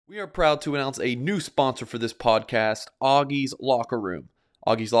We are proud to announce a new sponsor for this podcast, Augie's Locker Room.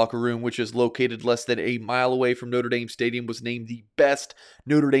 Augie's Locker Room, which is located less than a mile away from Notre Dame Stadium, was named the best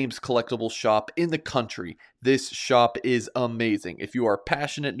Notre Dame's collectible shop in the country. This shop is amazing. If you are a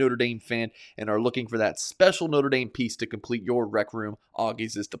passionate Notre Dame fan and are looking for that special Notre Dame piece to complete your rec room,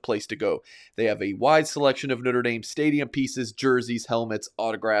 Augie's is the place to go. They have a wide selection of Notre Dame stadium pieces, jerseys, helmets,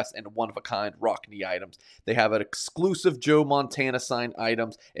 autographs, and one-of-a-kind Rockne items. They have an exclusive Joe Montana signed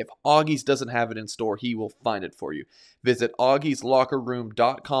items. If Augie's doesn't have it in store, he will find it for you. Visit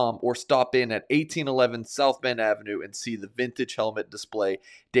augieslockerroom.com or stop in at 1811 South Bend Avenue and see the vintage helmet display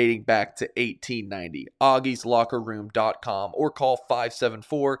dating back to 1890. augieslockerroom.com or call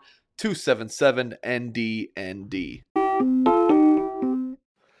 574-277-NDND.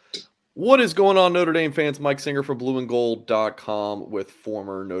 What is going on, Notre Dame fans? Mike Singer from blueandgold.com with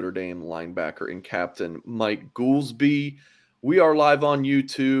former Notre Dame linebacker and captain Mike Goolsby. We are live on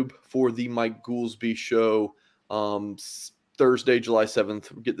YouTube for the Mike Goolsby Show. Thursday, July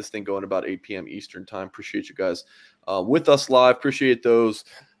 7th. We'll get this thing going about 8 p.m. Eastern time. Appreciate you guys with us live. Appreciate those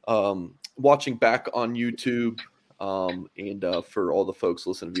watching back on YouTube, and for all the folks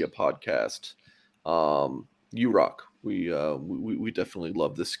listening via podcast. You rock. We definitely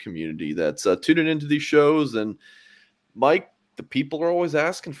love this community that's tuning into these shows. And Mike, the people are always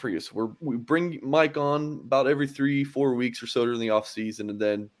asking for you. So we bring Mike on about every 3-4 weeks or so during the off season, and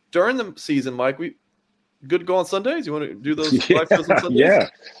then during the season, Mike, we good to go on Sundays. You want to do those live shows on Sundays?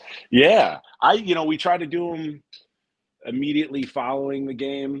 Yeah. We try to do them immediately following the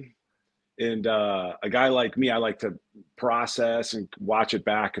game. And a guy like me, I like to process and watch it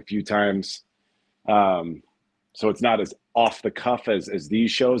back a few times. So it's not as off the cuff as these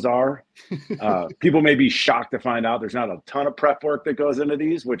shows are. People may be shocked to find out there's not a ton of prep work that goes into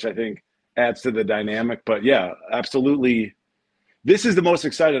these, which I think adds to the dynamic. But yeah, absolutely. This is the most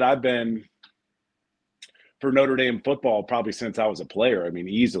excited I've been for Notre Dame football probably since I was a player. I mean,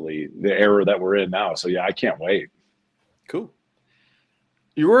 easily the era that we're in now. So yeah, I can't wait. Cool.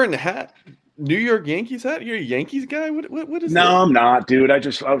 You're wearing a hat, New York Yankees hat. You're a Yankees guy. What is? No, that? I'm not, dude. I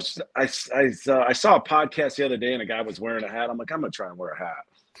saw a podcast the other day and a guy was wearing a hat. I'm like, I'm gonna try and wear a hat.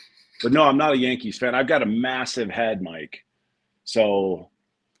 But no, I'm not a Yankees fan. I've got a massive head, Mike. So,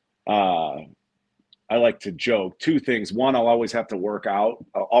 I like to joke. Two things. One, I'll always have to work out.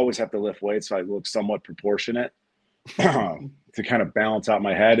 I'll always have to lift weights so I look somewhat proportionate to kind of balance out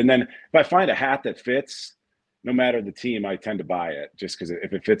my head. And then if I find a hat that fits, no matter the team, I tend to buy it just because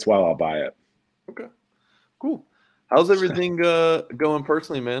if it fits well, I'll buy it. Okay, cool. How's everything going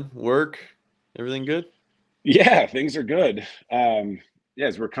personally, man? Work, everything good? Yeah, things are good.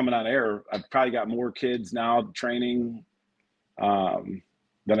 As we're coming on air, I've probably got more kids now training than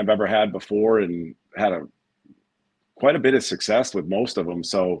I've ever had before, and had quite a bit of success with most of them.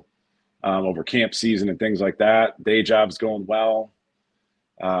 So over camp season and things like that, day job's going well.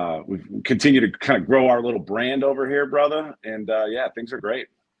 We've continued to kind of grow our little brand over here, brother. And things are great.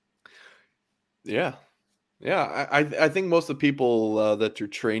 Yeah. I think most of the people that you're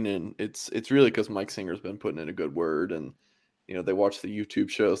training, it's really because Mike Singer's been putting in a good word, and they watch the YouTube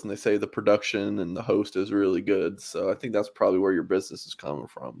shows and they say the production and the host is really good. So I think that's probably where your business is coming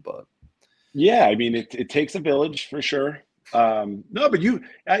from. But yeah, I mean, it takes a village for sure. No, but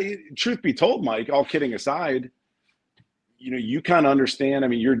truth be told, Mike, all kidding aside, you kind of understand. I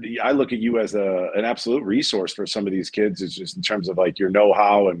mean, I look at you as an absolute resource for some of these kids. It's just in terms of like your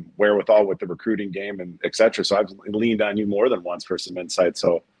know-how and wherewithal with the recruiting game and et cetera. So I've leaned on you more than once for some insight.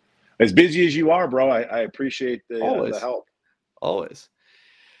 So as busy as you are, bro, I appreciate the help. Always.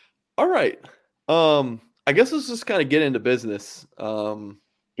 All right. I guess let's just kind of get into business.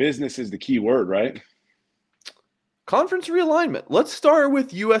 Business is the key word, right? Conference realignment. Let's start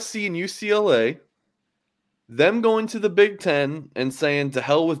with USC and UCLA. Them going to the Big Ten and saying to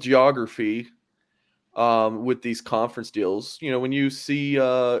hell with geography with these conference deals. When you see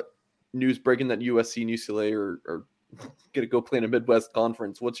news breaking that USC and UCLA are going to go play in a Midwest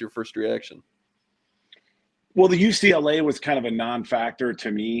conference, what's your first reaction? Well, the UCLA was kind of a non-factor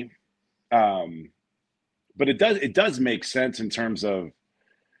to me. But it does make sense in terms of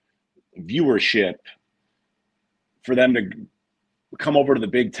viewership for them to come over to the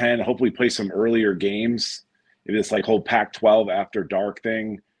Big Ten, hopefully play some earlier games. This like whole Pac-12 after dark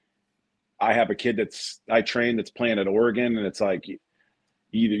thing. I have a kid I train that's playing at Oregon, and it's like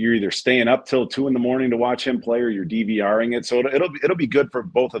you're either staying up till 2 a.m. to watch him play, or you're DVRing it. So it'll be good for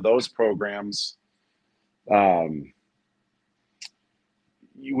both of those programs. When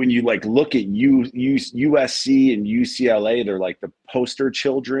you like look at USC and UCLA, they're like the poster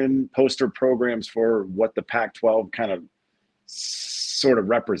programs for what the Pac-12 kind of sort of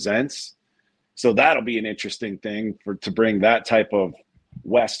represents. So that'll be an interesting thing to bring that type of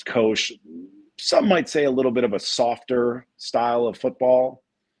West Coast, some might say a little bit of a softer style of football,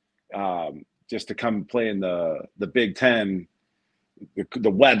 just to come play in the Big Ten,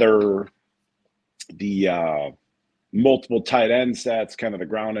 the weather, the multiple tight end sets, kind of the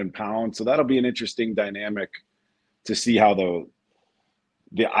ground and pound. So that'll be an interesting dynamic to see how the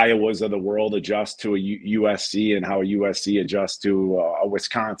Iowas of the world adjust to a USC and how a USC adjusts to a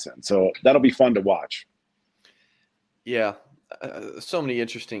Wisconsin. So that'll be fun to watch. Yeah. So many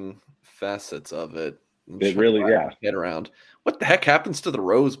interesting facets of it. It really, get around. What the heck happens to the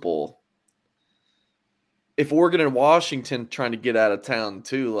Rose Bowl? If Oregon and Washington trying to get out of town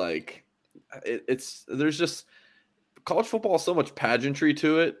too, like there's just college football has so much pageantry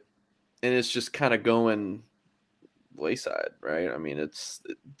to it, and it's just kind of going wayside, right? I mean, it's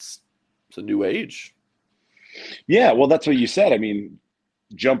a new age. Yeah, well, that's what you said. I mean,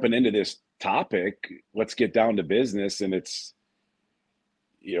 jumping into this topic, let's get down to business, and it's,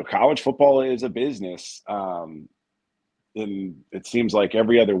 college football is a business. And it seems like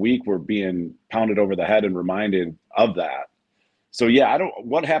every other week we're being pounded over the head and reminded of that. So yeah,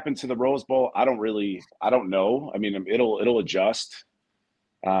 what happened to the Rose Bowl? I don't know. I mean, it'll adjust,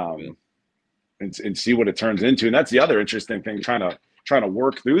 and see what it turns into. And that's the other interesting thing, trying to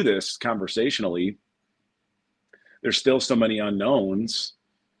work through this conversationally. There's still so many unknowns,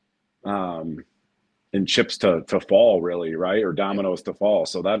 and chips to fall, really, right? Or dominoes to fall.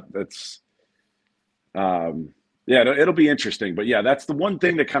 So that's it'll be interesting. But yeah, that's the one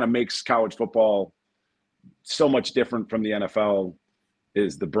thing that kind of makes college football so much different from the NFL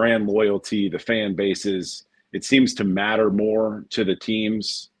is the brand loyalty, the fan bases. It seems to matter more to the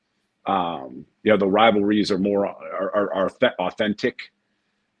teams. The rivalries are more are authentic.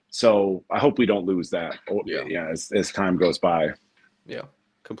 So I hope we don't lose that. Yeah, as time goes by. Yeah,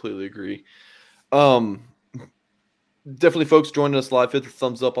 completely agree. Definitely, folks, joining us live. Hit the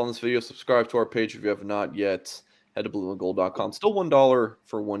thumbs up on this video. Subscribe to our page if you have not yet. Head to blueandgold.com. Still $1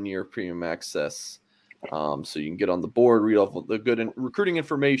 for 1 year premium access. So you can get on the board, read all the good recruiting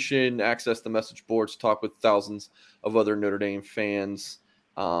information, access the message boards, talk with thousands of other Notre Dame fans.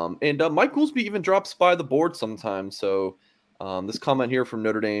 And Mike Goolsby even drops by the board sometimes. So this comment here from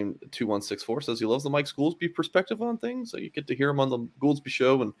Notre Dame 2164 says he loves the Mike Goolsby perspective on things. So you get to hear him on the Goolsby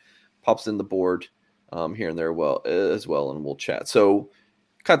show and pops in the board here and there as well, and we'll chat. So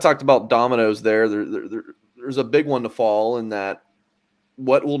kind of talked about dominoes there. There's a big one to fall in that.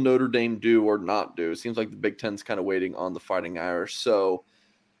 What will Notre Dame do or not do? It seems like the Big Ten's kind of waiting on the Fighting Irish. So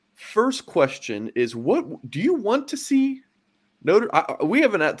first question is, what do you want to see we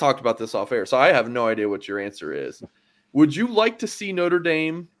haven't talked about this off air, so I have no idea what your answer is. Would you like to see Notre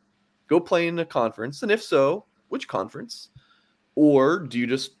Dame go play in a conference? And if so, which conference? Or do you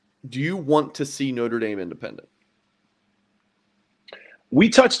want to see Notre Dame independent? We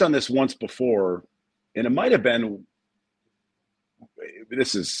touched on this once before, and it might have been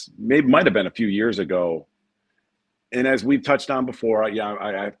a few years ago. And as we've touched on before,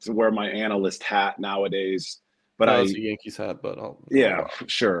 I have to wear my analyst hat nowadays. But it's a Yankees hat, but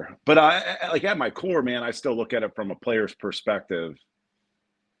sure. But I like at my core, man, I still look at it from a player's perspective.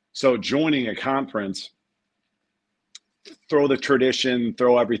 So joining a conference, throw the tradition,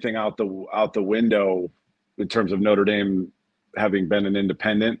 throw everything out the window in terms of Notre Dame having been an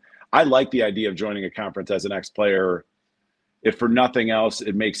independent. I like the idea of joining a conference as an ex-player. If for nothing else,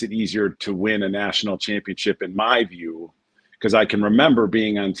 it makes it easier to win a national championship, in my view, because I can remember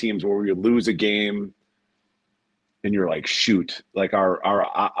being on teams where we would lose a game and you're like, shoot, like our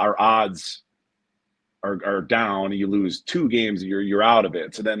odds are down, and you lose 2 games, you're out of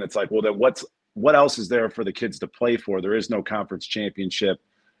it. So then it's like, well, then what else is there for the kids to play for? There is no conference championship.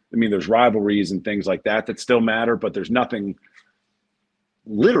 I mean, there's rivalries and things like that still matter, but there's nothing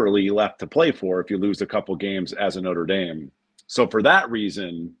literally left to play for if you lose a couple games as a Notre Dame. So for that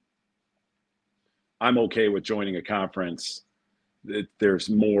reason, I'm okay with joining a conference. There's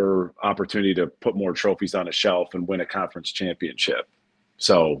more opportunity to put more trophies on a shelf and win a conference championship.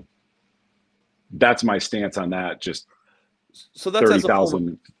 So that's my stance on that. Just so that's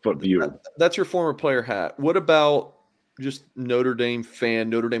 30,000 foot view. That's your former player hat. What about just Notre Dame fan,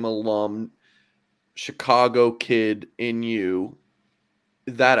 Notre Dame alum, Chicago kid in you?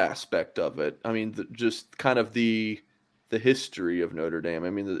 That aspect of it. I mean, just kind of the history of Notre Dame. I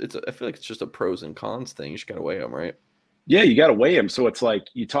mean, I feel like it's just a pros and cons thing. You just got to weigh them, right? Yeah, you got to weigh them. So it's like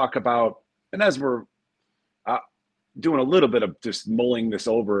you talk about, and as we're doing a little bit of just mulling this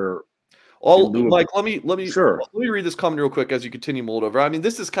over. Let me sure. Let me read this comment real quick as you continue mull it over. I mean,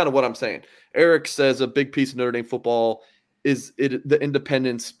 this is kind of what I'm saying. Eric says a big piece of Notre Dame football is it the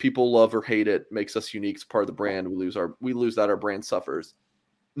independence, people love or hate it, makes us unique. It's part of the brand. We lose that, our brand suffers.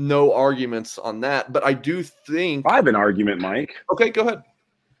 No arguments on that, but I do think I have an argument, Mike. Okay, go ahead.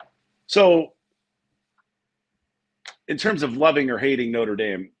 So in terms of loving or hating Notre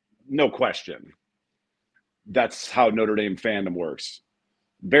Dame, no question. That's how Notre Dame fandom works.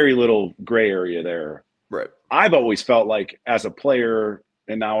 Very little gray area there. Right. I've always felt like as a player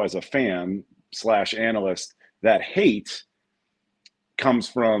and now as a fan / analyst, that hate comes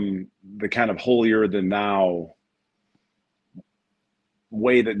from the kind of holier than thou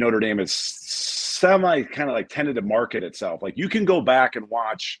way that Notre Dame is semi kind of like tended to market itself. Like you can go back and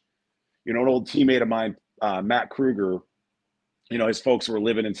watch, an old teammate of mine, Matt Kruger, his folks were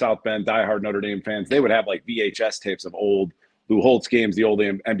living in South Bend, diehard Notre Dame fans. They would have like VHS tapes of old Lou Holtz games, the old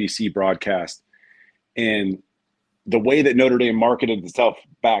NBC broadcast. And the way that Notre Dame marketed itself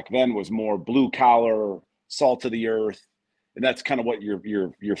back then was more blue collar, salt of the earth. And that's kind of what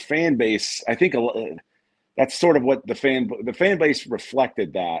your fan base, I think that's sort of what the fan base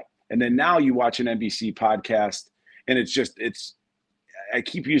reflected that. And then now you watch an NBC podcast and I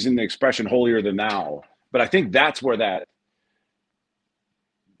keep using the expression holier than thou, but I think that's where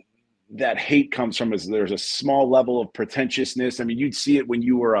that hate comes from, is there's a small level of pretentiousness. I mean, you'd see it when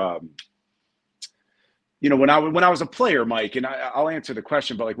you were, when I was a player, Mike, and I'll answer the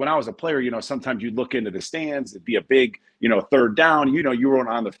question, but like when I was a player, sometimes you'd look into the stands, it'd be a big, third down, you weren't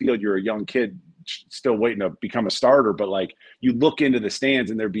on the field, you're a young kid still waiting to become a starter, but like you look into the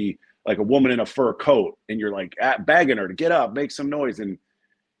stands and there'd be like a woman in a fur coat and you're like begging her to get up, make some noise, and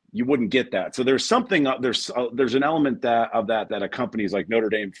you wouldn't get that. So there's something, there's an element of that accompanies like Notre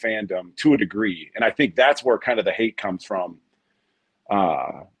Dame fandom to a degree. And I think that's where kind of the hate comes from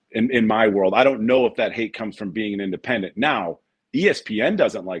in my world. I don't know if that hate comes from being an independent. Now, ESPN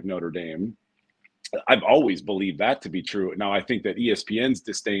doesn't like Notre Dame. I've always believed that to be true. Now, I think that ESPN's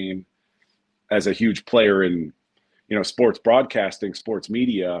disdain as a huge player in, sports broadcasting, sports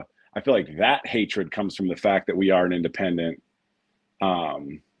media, I feel like that hatred comes from the fact that we are an independent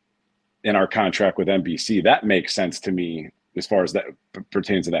in our contract with NBC. That makes sense to me as far as that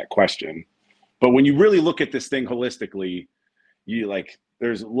pertains to that question. But when you really look at this thing holistically,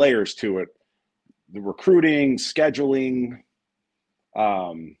 there's layers to it. The recruiting, scheduling,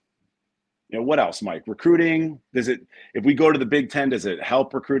 what else, Mike? Recruiting, if we go to the Big Ten, does it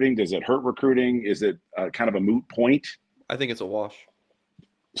help recruiting? Does it hurt recruiting? Is it kind of a moot point? I think it's a wash.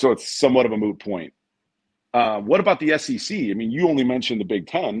 So it's somewhat of a moot point. What about the SEC? I mean, you only mentioned the Big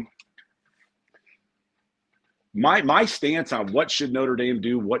Ten. My stance on what should Notre Dame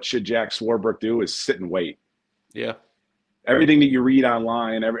do, what should Jack Swarbrick do, is sit and wait. Yeah. Everything that you read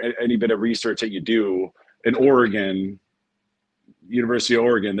online, any bit of research that you do in Oregon, University of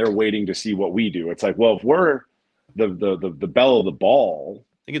Oregon, they're waiting to see what we do. It's like, well, if we're the bell of the ball,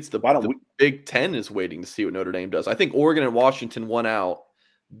 I think it's the Big Ten is waiting to see what Notre Dame does. I think Oregon and Washington won out.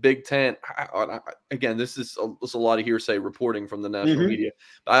 Big Ten, again, this is a lot of hearsay reporting from the national media.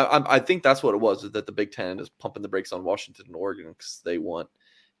 I think that's what it was, is that the Big Ten is pumping the brakes on Washington and Oregon because they want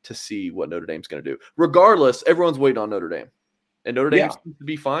to see what Notre Dame's going to do. Regardless, everyone's waiting on Notre Dame. And Notre Dame seems to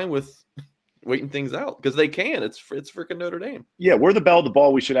be fine with waiting things out because they can. It's freaking Notre Dame. Yeah, we're the bell of the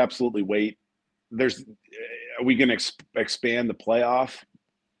ball. We should absolutely wait. Are we going to expand the playoff?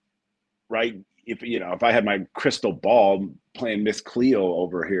 Right? If I had my crystal ball playing Miss Cleo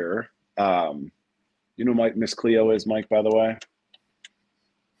over here, you know what Miss Cleo is, Mike, by the way?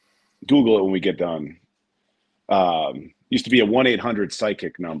 Google it when we get done. Used to be a 1-800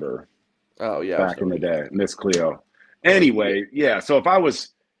 psychic number. Oh, yeah. Back in the day, Miss Cleo. Anyway, yeah. So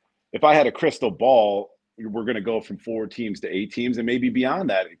if I had a crystal ball, we're going to go from 4 teams to 8 teams, and maybe beyond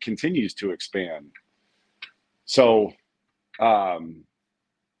that, it continues to expand. So,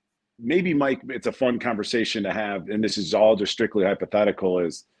 maybe, Mike, it's a fun conversation to have, and this is all just strictly hypothetical,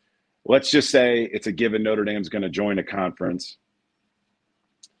 is let's just say it's a given Notre Dame's going to join a conference.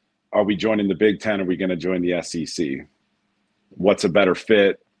 Are we joining the Big Ten? Or are we going to join the SEC? What's a better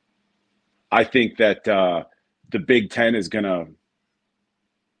fit? I think that the Big Ten is going to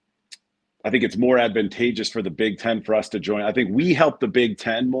 – I think it's more advantageous for the Big Ten for us to join. I think we help the Big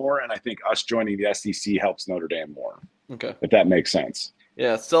Ten more, and I think us joining the SEC helps Notre Dame more. Okay. If that makes sense.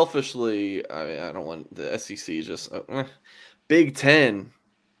 Yeah, selfishly, I mean, I don't want the SEC just Big Ten.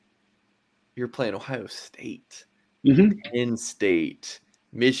 You're playing Ohio State, Penn State,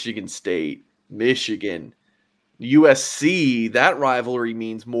 Michigan State, Michigan, USC. That rivalry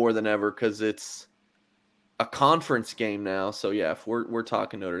means more than ever because it's a conference game now. So yeah, if we're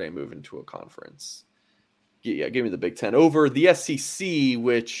talking Notre Dame moving to a conference, yeah, give me the Big Ten over the SEC,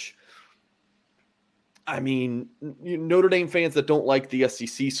 which I mean, Notre Dame fans that don't like the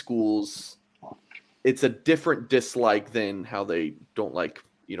SEC schools, it's a different dislike than how they don't like,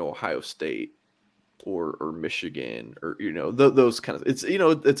 Ohio State or Michigan or, those kind of,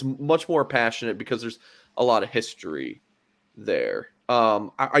 it's much more passionate because there's a lot of history there.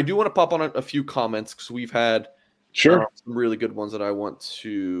 I do want to pop on a few comments because we've had Sure. some really good ones that I want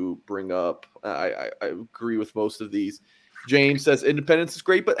to bring up. I agree with most of these. James says independence is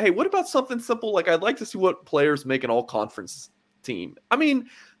great, but hey, what about something simple? Like I'd like to see what players make an all-conference team. I mean,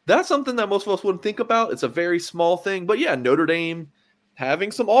 that's something that most of us wouldn't think about. It's a very small thing, but yeah, Notre Dame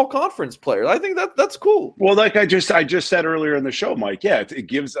having some all-conference players, I think that's cool. Well, like I just said earlier in the show, Mike. Yeah, it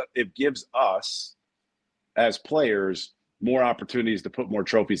gives us as players more opportunities to put more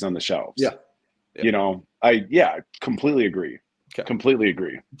trophies on the shelves. Yeah. I completely agree. Okay. Completely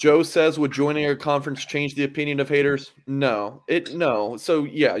agree. Joe says, would joining a conference change the opinion of haters? No. So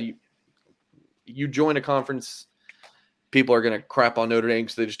yeah, you join a conference, people are going to crap on Notre Dame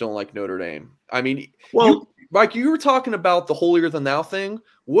because they just don't like Notre Dame. I mean, Mike, you were talking about the holier than thou thing.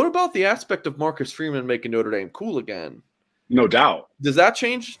 What about the aspect of Marcus Freeman making Notre Dame cool again? No doubt. Does that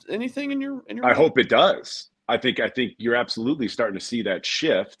change anything in your I hope it does. I think you're absolutely starting to see that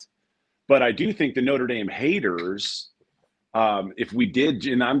shift. But I do think the Notre Dame haters, if we did,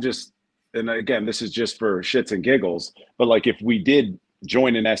 and again, this is just for shits and giggles, but like if we did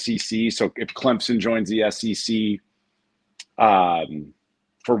join an SEC, so if Clemson joins the SEC,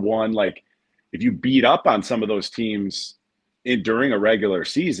 for one, like if you beat up on some of those teams during a regular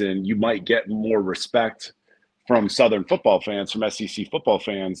season, you might get more respect from Southern football fans, from SEC football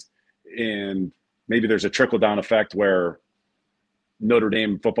fans, and maybe there's a trickle-down effect where Notre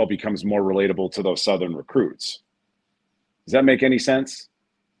Dame football becomes more relatable to those Southern recruits. Does that make any sense?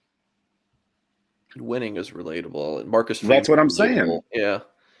 Winning is relatable. Marcus Freeman, that's what I'm saying. Yeah.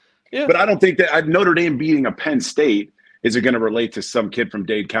 But I don't think that Notre Dame beating a Penn State is going to relate to some kid from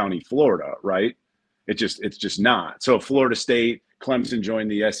Dade County, Florida, right? It's just not. So if Florida State, Clemson join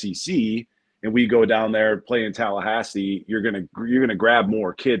the SEC, and we go down there play in Tallahassee, you're gonna grab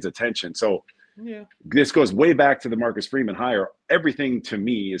more kids' attention. So yeah, this goes way back to the Marcus Freeman hire. Everything to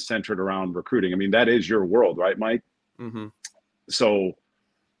me is centered around recruiting. I mean, that is your world, right, Mike? Mm-hmm. So,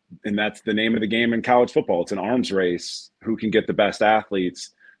 and that's the name of the game in college football. It's an arms race. Who can get the best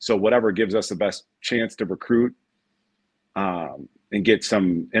athletes? So whatever gives us the best chance to recruit and get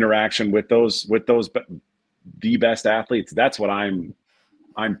some interaction with those the best athletes. That's what I'm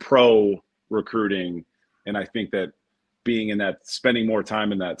pro recruiting. And I think that spending more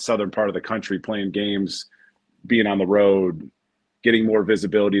time in that southern part of the country, playing games, being on the road, getting more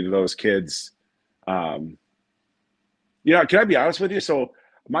visibility to those kids. Can I be honest with you? So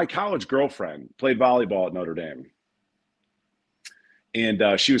my college girlfriend played volleyball at Notre Dame,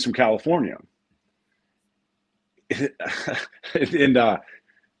 and she was from California. And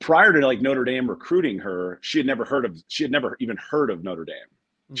prior to like Notre Dame recruiting her, she had never even heard of Notre Dame.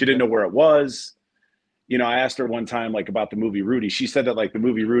 She didn't know where it was. I asked her one time like about the movie Rudy. She said that like the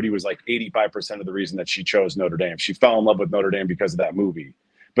movie Rudy was like 85% of the reason that she chose Notre Dame. She fell in love with Notre Dame because of that movie.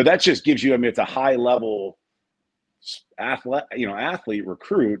 But that just gives you, it's a high level athlete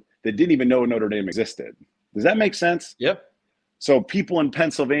recruit that didn't even know Notre Dame existed. Does that make sense? Yep. So people in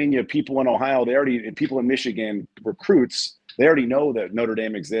Pennsylvania, people in Ohio, people in Michigan, recruits, they already know that Notre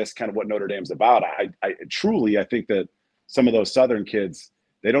Dame exists, kind of what Notre Dame's about. I think that some of those Southern kids,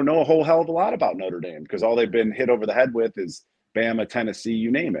 they don't know a whole hell of a lot about Notre Dame because all they've been hit over the head with is Bama, Tennessee,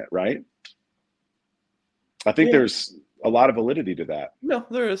 you name it, right? I think there's a lot of validity to that. No,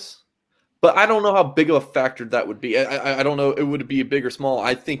 there is. But I don't know how big of a factor that would be. I don't know. It would be big or small.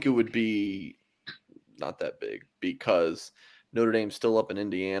 I think it would be not that big because Notre Dame's still up in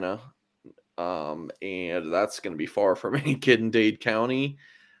Indiana. And that's going to be far from any kid in Dade County.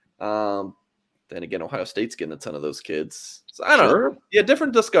 Then again, Ohio State's getting a ton of those kids. So I don't know. Yeah,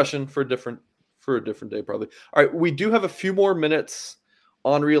 different discussion for a different day, probably. All right, we do have a few more minutes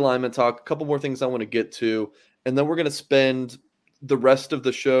on realignment talk. A couple more things I want to get to, and then we're going to spend the rest of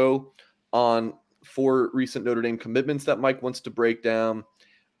the show on 4 recent Notre Dame commitments that Mike wants to break down,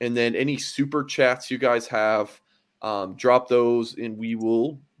 and then any super chats you guys have, drop those, and we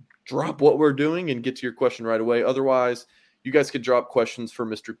will drop what we're doing and get to your question right away. Otherwise, you guys could drop questions for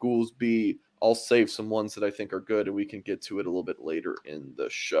Mr. Goolsby. I'll save some ones that I think are good, and we can get to it a little bit later in the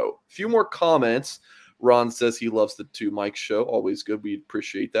show. A few more comments. Ron says he loves the 2 Mike show. Always good. We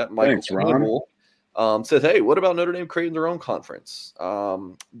appreciate that. Thanks, Ron. Says, hey, what about Notre Dame creating their own conference?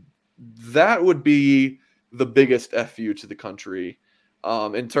 That would be the biggest FU to the country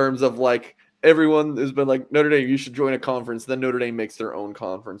in terms of like everyone has been like, Notre Dame, you should join a conference. Then Notre Dame makes their own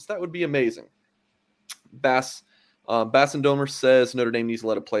conference. That would be amazing. Bassendomer says Notre Dame needs to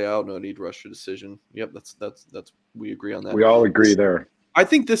let it play out. No need to rush a decision. Yep, that's we agree on that. We all agree there. I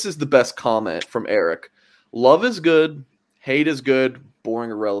think this is the best comment from Eric. Love is good, hate is good,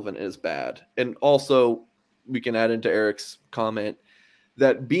 boring, irrelevant is bad. And also, we can add into Eric's comment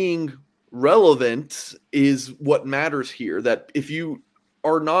that being relevant is what matters here. That if you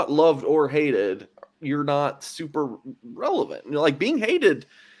are not loved or hated, you're not super relevant. Like being hated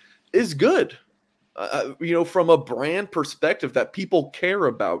is good. From a brand perspective, that people care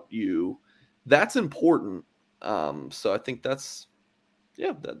about you, that's important. So I think that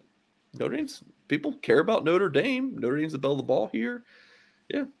Notre Dame's people care about Notre Dame. Notre Dame's the belle of the ball here.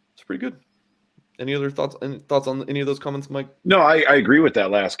 Yeah, it's pretty good. Any other thoughts? Any thoughts on any of those comments, Mike? No, I agree with that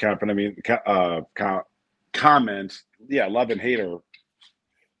last comment. I mean, comment. Yeah, love and hate are,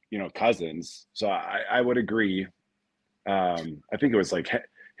 cousins. So I would agree. I think it was like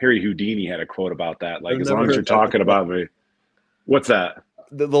Harry Houdini had a quote about that. Like, as long as you're talking about me, what's that?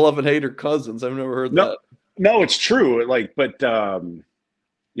 The love and hate are cousins. I've never heard that. No, it's true. Like, but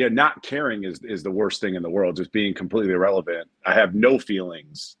not caring is the worst thing in the world. Just being completely irrelevant. I have no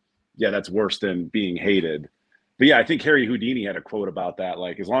feelings. Yeah, that's worse than being hated. But yeah, I think Harry Houdini had a quote about that.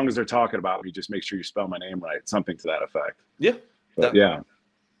 Like, as long as they're talking about me, just make sure you spell my name right. Something to that effect. Yeah. But, yeah.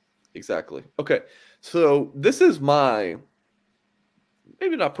 Exactly. Okay. So this is maybe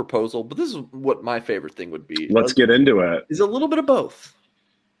not proposal, but this is what my favorite thing would be. Let's get into it. Is a little bit of both.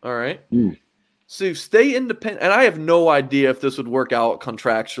 All right. So stay independent. And I have no idea if this would work out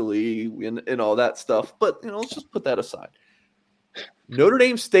contractually and all that stuff, but let's just put that aside. Notre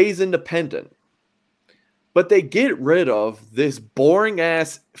Dame stays independent, but they get rid of this boring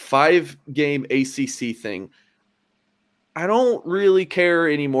ass 5-game ACC thing. I don't really care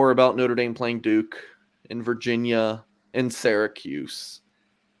anymore about Notre Dame playing Duke and Virginia and Syracuse.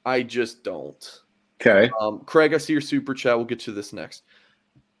 I just don't. Okay. Craig, I see your super chat. We'll get to this next.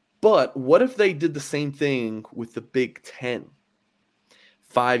 But what if they did the same thing with the Big Ten?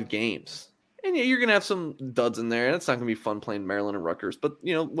 5 games. And yeah, you're going to have some duds in there. And it's not going to be fun playing Maryland and Rutgers. But,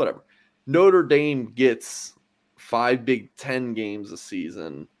 whatever. Notre Dame gets 5 Big Ten games a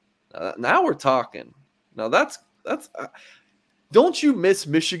season. Now we're talking. Now that's don't you miss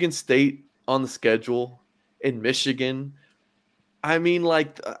Michigan State on the schedule in Michigan? I mean,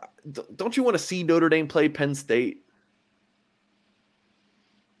 don't you want to see Notre Dame play Penn State?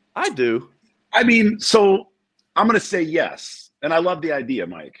 I do. I mean, so I'm going to say yes. And I love the idea,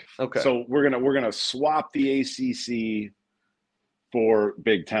 Mike. Okay. So we're gonna swap the ACC for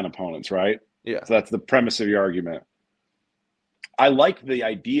Big Ten opponents, right? Yeah. So that's the premise of your argument. I like the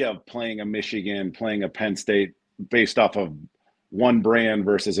idea of playing a Michigan, playing a Penn State based off of one brand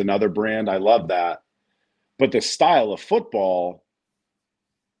versus another brand. I love that. But the style of football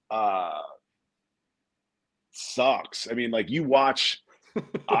sucks. I mean, like you watch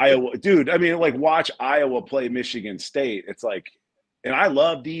Iowa, dude. I mean, like watch Iowa play Michigan State. It's like, and I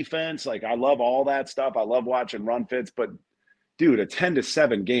love defense. Like I love all that stuff. I love watching run fits. But dude, a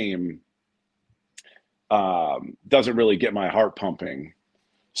 10-7 game doesn't really get my heart pumping.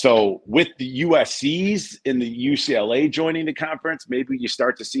 So with the USCs and the UCLA joining the conference, maybe you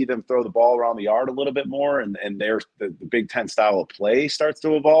start to see them throw the ball around the yard a little bit more, and the Big Ten style of play starts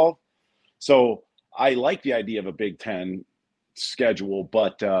to evolve. So I like the idea of a Big Ten schedule,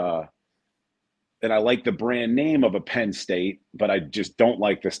 but and I like the brand name of a Penn State, but I just don't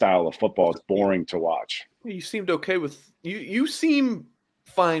like the style of football. It's boring to watch. You seemed okay with you seem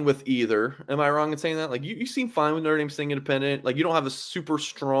fine with either. Am I wrong in saying that? Like you seem fine with Notre Dame staying independent. Like you don't have a super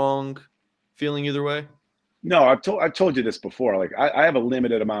strong feeling either way. No, I've told you this before. Like I have a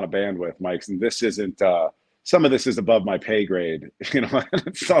limited amount of bandwidth, Mike, and this isn't some of this is above my pay grade.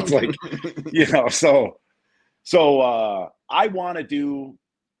 It sounds like so I want to do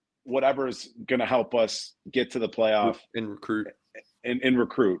whatever's going to help us get to the playoff and recruit. And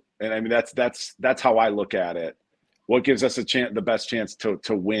recruit. And I mean that's how I look at it. What gives us the best chance to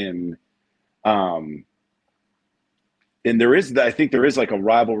win? And I think there is like a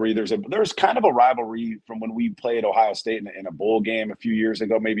rivalry. There's kind of a rivalry from when we played Ohio State in a bowl game a few years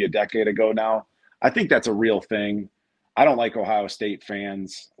ago, maybe a decade ago now. I think that's a real thing. I don't like Ohio State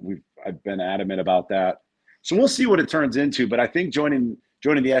fans. I've been adamant about that. So we'll see what it turns into. But I think joining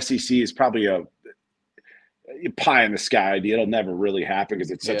the SEC is probably a pie in the sky idea. It'll never really happen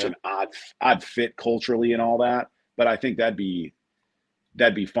because it's such an odd fit culturally and all that. But I think that'd be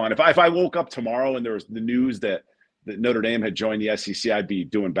fun. If I woke up tomorrow and there was the news that Notre Dame had joined the SEC, I'd be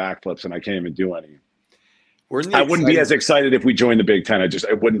doing backflips, and I can't even do any. I wouldn't be as excited if we joined the Big Ten.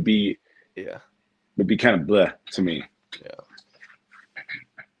 It wouldn't be. Yeah. It would be kind of bleh to me. Yeah.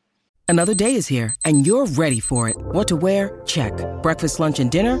 Another day is here, and you're ready for it. What to wear? Check. Breakfast, lunch, and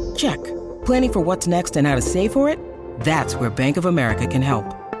dinner? Check. Planning for what's next and how to save for it? That's where Bank of America can help.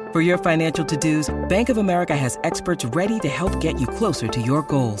 For your financial to-dos, Bank of America has experts ready to help get you closer to your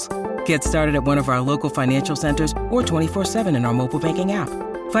goals. Get started at one of our local financial centers or 24/7 in our mobile banking app.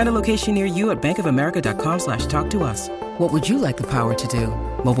 Find a location near you at bankofamerica.com/talktous. What would you like the power to do?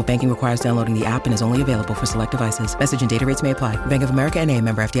 Mobile banking requires downloading the app and is only available for select devices. Message and data rates may apply. Bank of America N.A.,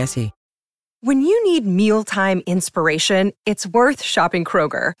 member FDIC. When you need mealtime inspiration, it's worth shopping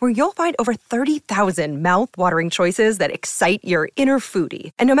Kroger, where you'll find over 30,000 mouth-watering choices that excite your inner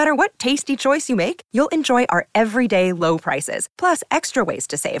foodie. And no matter what tasty choice you make, you'll enjoy our everyday low prices, plus extra ways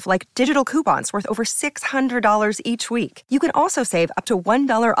to save, like digital coupons worth over $600 each week. You can also save up to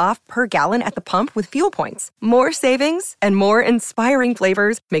 $1 off per gallon at the pump with fuel points. More savings and more inspiring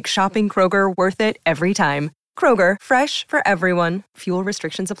flavors make shopping Kroger worth it every time. Kroger, fresh for everyone. Fuel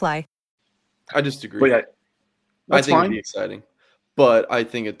restrictions apply. I disagree. But I think fine. it'd be exciting, but I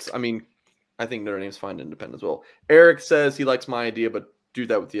think I think Notre Dame's fine independent as well. Eric says he likes my idea, but do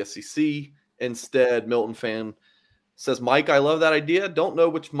that with the SEC instead. Milton fan says, Mike, I love that idea. Don't know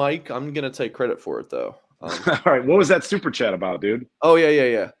which Mike. I'm going to take credit for it, though. All right. What was that super chat about, dude? Oh,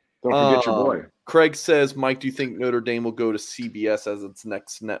 yeah. Don't forget your boy. Craig says, Mike, do you think Notre Dame will go to CBS as its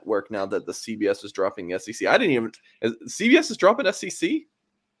next network now that the CBS is dropping the SEC? CBS is dropping SEC?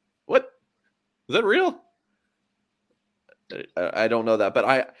 What? Is that real? I don't know that,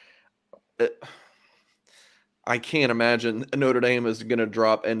 but I can't imagine Notre Dame is going to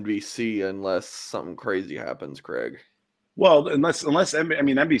drop NBC unless something crazy happens, Craig. Well, unless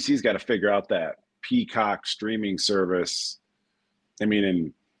NBC's got to figure out that Peacock streaming service. I mean,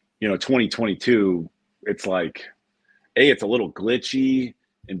 in 2022, it's like, A, it's a little glitchy,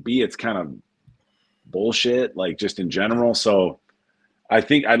 and B, it's kind of bullshit, like just in general. So I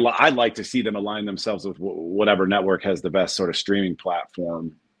think I'd like to see them align themselves with whatever network has the best sort of streaming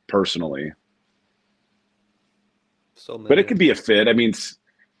platform, personally. But it could be a fit. I mean,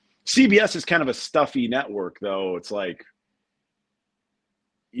 CBS is kind of a stuffy network, though. It's like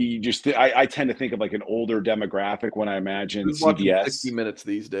I tend to think of like an older demographic when I imagine Who's CBS. 60 Minutes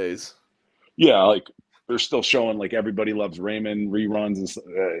these days. Yeah, like they're still showing like Everybody Loves Raymond reruns,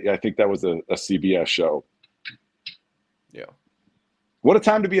 and I think that was a CBS show. Yeah. What a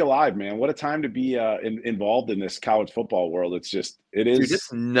time to be alive, man. What a time to be involved in this college football world. It is. Dude,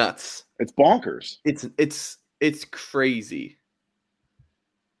 it's nuts. It's bonkers. It's crazy.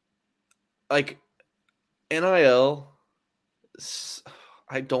 Like, NIL,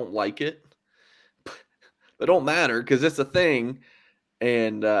 I don't like it. But it don't matter because it's a thing.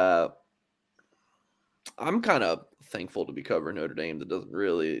 And I'm kind of thankful to be covering Notre Dame.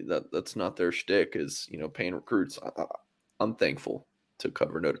 That's not their shtick, is, paying recruits. I'm thankful to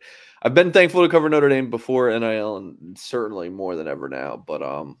cover Notre. I've been thankful to cover Notre Dame before NIL, and certainly more than ever now. But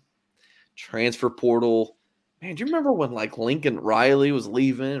transfer portal, man, do you remember when like Lincoln Riley was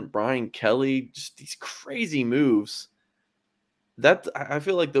leaving and Brian Kelly? Just these crazy moves. That I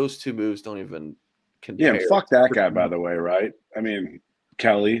feel like those two moves don't even compare. Yeah, fuck that guy, by the way, right? I mean,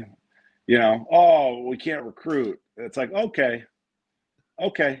 Kelly, we can't recruit. It's like, okay,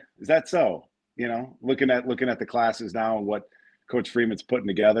 is that so? Looking at the classes now and what Coach Freeman's putting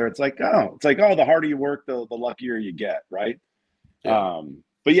together, it's like, the harder you work, the luckier you get, right? Yeah.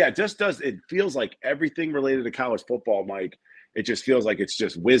 But yeah, it feels like everything related to college football, Mike, it just feels like it's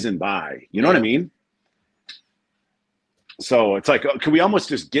just whizzing by. You know what I mean? So it's like, can we almost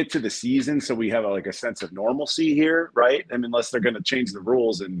just get to the season so we have a sense of normalcy here, right? I mean, unless they're going to change the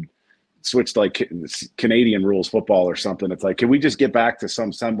rules and switch to like Canadian rules football or something. It's like, can we just get back to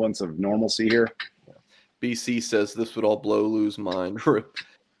some semblance of normalcy here? BC says this would all blow Lou's mind.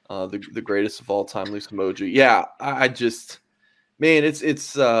 the greatest of all time, Lou's emoji. Yeah, I just, man,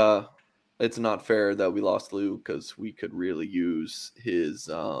 it's not fair that we lost Lou, because we could really use his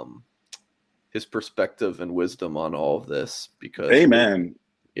perspective and wisdom on all of this. Because, amen.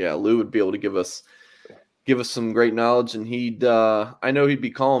 Lou would be able to give us some great knowledge, and I know he'd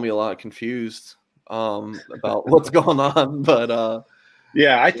be calling me a lot confused about what's going on, but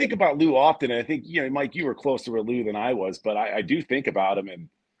yeah, I think about Lou often, and I think, Mike, you were closer with Lou than I was, but I do think about him, and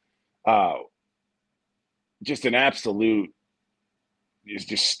just an absolute is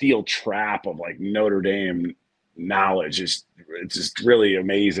just steel trap of like Notre Dame knowledge. It's just really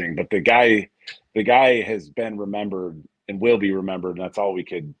amazing. But the guy has been remembered and will be remembered, and that's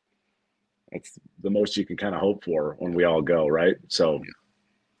the most you can kind of hope for when we all go, right? So,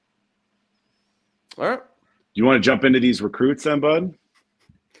 all right. You want to jump into these recruits then, bud?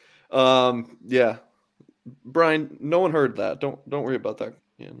 Yeah. Brian, no one heard that. Don't worry about that.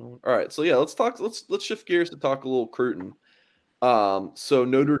 No. All right. So yeah, let's shift gears to talk a little Cruton. So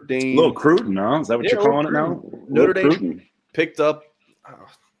Notre Dame, a little Cruton, huh? Is that what you're calling it now? Notre Dame picked up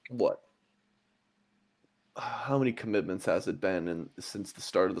what? How many commitments has it been since the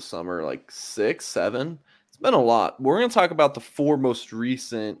start of the summer? Like 6, 7? It's been a lot. We're going to talk about the 4 most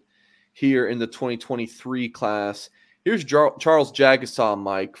recent here in the 2023 class. Here's Charles Jagasaw,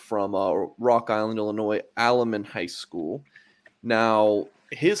 Mike, from Rock Island, Illinois, Alleman High School. Now,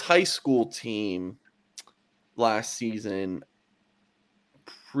 his high school team last season,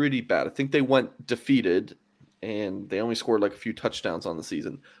 pretty bad. I think they went defeated, and they only scored like a few touchdowns on the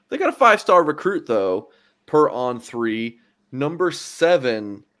season. They got a 5-star recruit, though, per On3, number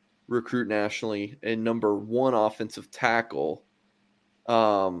 7 recruit nationally, and number 1 offensive tackle.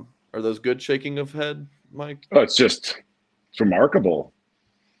 Are those good shaking of head, Mike? Oh, it's remarkable.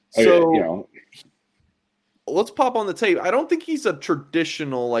 So, let's pop on the tape. I don't think he's a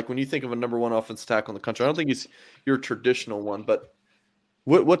traditional, like when you think of a number 1 offensive tackle in the country, I don't think he's your traditional one, but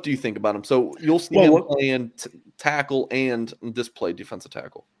what do you think about him? So you'll see him playing tackle and display defensive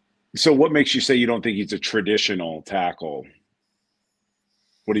tackle. So what makes you say you don't think he's a traditional tackle?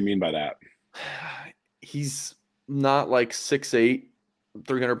 What do you mean by that? He's not like 6'8",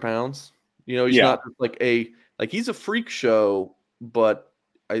 300 pounds. He's not like he's a freak show, but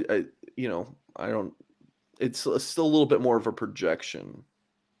I don't. It's still a little bit more of a projection.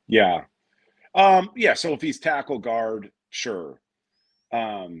 Yeah. So if he's tackle guard, sure.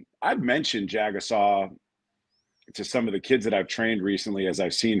 I've mentioned Jagasaw to some of the kids that I've trained recently as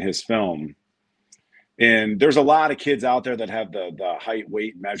I've seen his film. And there's a lot of kids out there that have the height,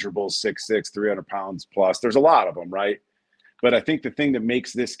 weight measurables, 6'6", 300 pounds plus. There's a lot of them, right? But I think the thing that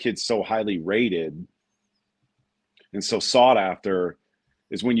makes this kid so highly rated and so sought after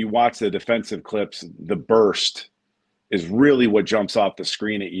is when you watch the defensive clips, the burst is really what jumps off the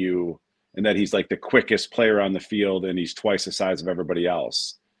screen at you, and that he's like the quickest player on the field and he's twice the size of everybody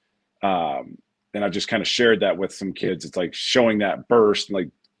else. And I've just kind of shared that with some kids. It's like showing that burst, like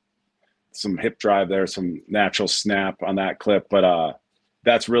some hip drive there, some natural snap on that clip. But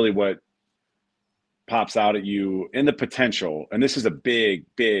that's really what pops out at you in the potential. And this is a big,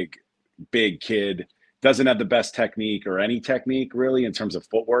 big, big kid. Doesn't have the best technique or any technique really in terms of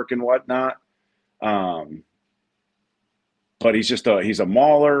footwork and whatnot. But he's a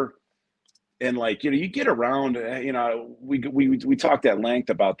mauler. And you get around, we talked at length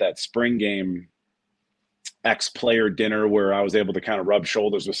about that spring game ex-player dinner where I was able to kind of rub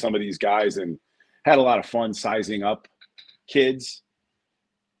shoulders with some of these guys and had a lot of fun sizing up kids.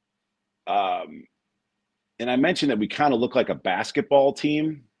 And I mentioned that we kind of look like a basketball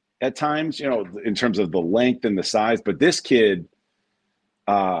team at times, in terms of the length and the size, but this kid,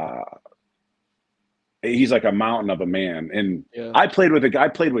 he's like a mountain of a man. And yeah. I played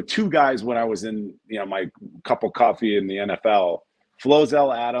with 2 guys when I was in, my cup of coffee in the NFL.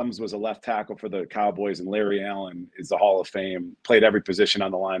 Flozell Adams was a left tackle for the Cowboys, and Larry Allen is the Hall of Fame, played every position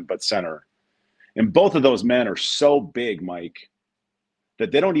on the line but center. And both of those men are so big, Mike,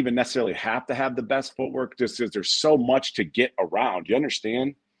 that they don't even necessarily have to have the best footwork, just because there's so much to get around. You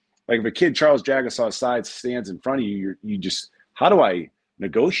understand? Like if a kid Charles Jagasaw's size stands in front of you, you just, how do I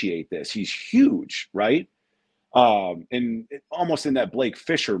negotiate this? He's huge, right? And almost in that Blake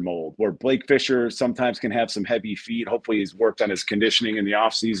Fisher mold, where Blake Fisher sometimes can have some heavy feet. Hopefully he's worked on his conditioning in the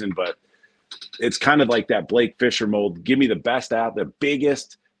offseason, but it's kind of like that Blake Fisher mold. Give me the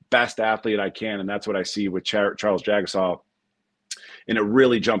biggest, best athlete I can. And that's what I see with Charles Jagasaw. And it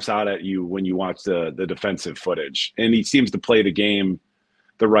really jumps out at you when you watch the defensive footage. And he seems to play the game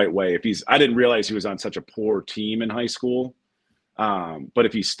the right way. I didn't realize he was on such a poor team in high school. But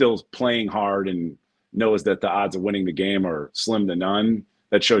if he's still playing hard and knows that the odds of winning the game are slim to none,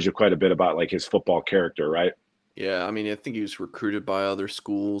 that shows you quite a bit about his football character, right? Yeah, I mean, I think he was recruited by other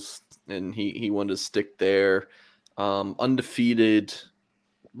schools, and he wanted to stick there. Undefeated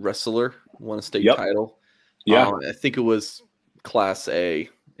wrestler, won a state title. Yeah, I think it was Class A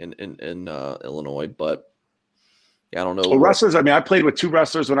in Illinois, but yeah, I don't know. Well, wrestlers. I mean, I played with 2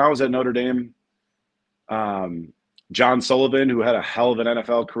 wrestlers when I was at Notre Dame. John Sullivan, who had a hell of an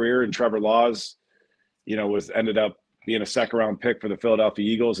NFL career, and Trevor Laws, ended up being a second-round pick for the Philadelphia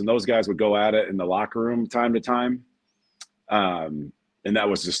Eagles, and those guys would go at it in the locker room time to time. And that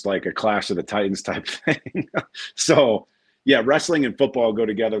was just like a Clash of the Titans type thing. So, yeah, wrestling and football go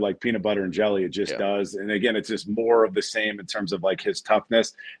together like peanut butter and jelly. It just does. And, again, it's just more of the same in terms of, his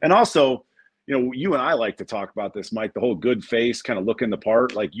toughness. And also, you and I like to talk about this, Mike, the whole good face, kind of looking the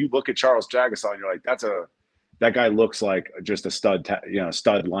part. You look at Charles Jagasaw and you're like, that guy looks like just a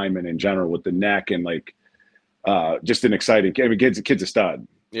stud lineman in general, with the neck and just an exciting. I mean, kid's a stud.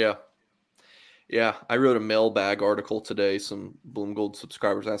 Yeah. Yeah, I wrote a mailbag article today. Some Bloom Gold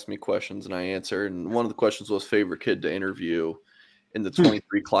subscribers asked me questions, and I answered. And one of the questions was favorite kid to interview in the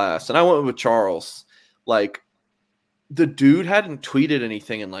 23 class. And I went with Charles. Like, the dude hadn't tweeted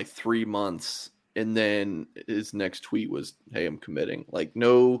anything in like 3 months. And then his next tweet was, hey, I'm committing. Like,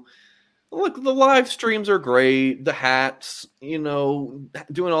 no, look, the live streams are great. The hats, doing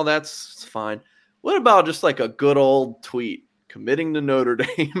all that's fine. What about just like a good old tweet? Committing to Notre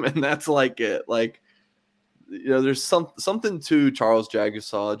Dame, and that's like it. Like, there's something to Charles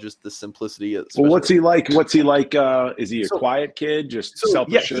Jagusah, just the simplicity. Well, what's he like? Is he a quiet kid, just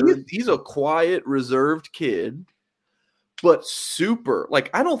self-assured? Yeah, he's a quiet, reserved kid, but super. Like,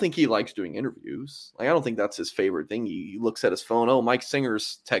 I don't think he likes doing interviews. Like, I don't think that's his favorite thing. He looks at his phone. Oh, Mike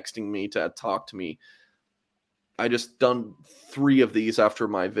Singer's texting me to talk to me. I just done 3 of these after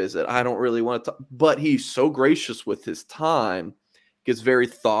my visit. I don't really want to, but he's so gracious with his time, gives very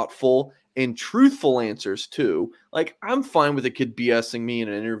thoughtful and truthful answers too. Like, I'm fine with a kid BSing me in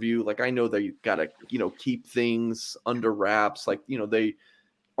an interview. Like, I know that you gotta, keep things under wraps. Like, they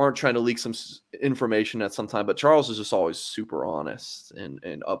aren't trying to leak some information at some time, but Charles is just always super honest and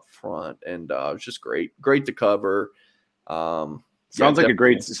upfront, and it's just great to cover. Sounds like a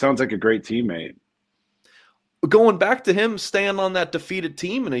great teammate. Going back to him staying on that defeated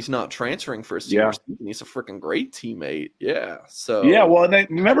team, and he's not transferring for a senior season. He's a freaking great teammate. Yeah. So well, and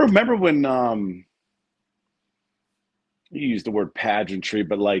remember when you used the word pageantry,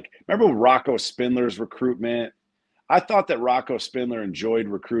 but like remember Rocco Spindler's recruitment? I thought that Rocco Spindler enjoyed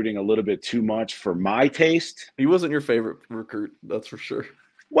recruiting a little bit too much for my taste. He wasn't your favorite recruit, that's for sure.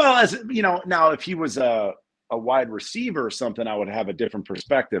 Well, as now if he was a wide receiver or something, I would have a different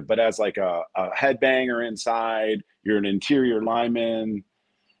perspective. But as like a headbanger inside, you're an interior lineman.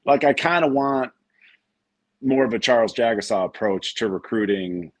 Like, I kind of want more of a Charles Jagusah approach to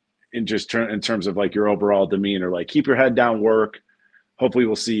recruiting in terms of like your overall demeanor. Like, keep your head down, work. Hopefully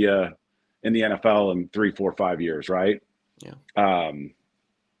we'll see you in the NFL in 3, 4, 5 years. Right. Yeah.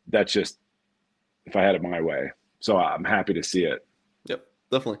 That's just, if I had it my way. So I'm happy to see it. Yep,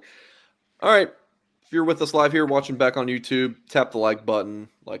 definitely. All right. If you're with us live here, watching back on YouTube, tap the like button.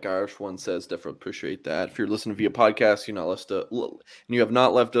 Like Irish One says, definitely appreciate that. If you're listening via podcast, you have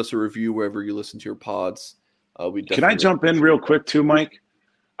not left us a review wherever you listen to your pods. Can I jump in real quick too, Mike?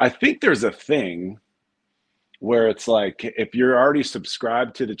 I think there's a thing where it's like if you're already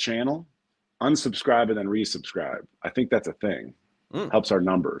subscribed to the channel, unsubscribe and then resubscribe. I think that's a thing. Helps our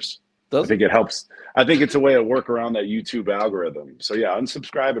numbers. I think it helps. I think it's a way to work around that YouTube algorithm. So yeah,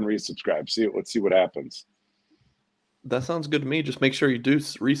 unsubscribe and resubscribe. Let's see what happens. That sounds good to me. Just make sure you do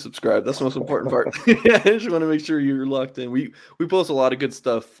resubscribe. That's the most important part. I just want to make sure you're locked in. We post a lot of good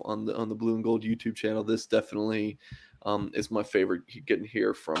stuff on the Blue and Gold YouTube channel. This definitely is my favorite. Getting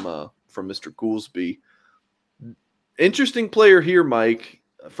here from Mr. Goolsby. Interesting player here, Mike,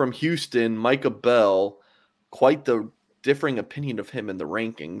 from Houston, Micah Bell. Quite the differing opinion of him in the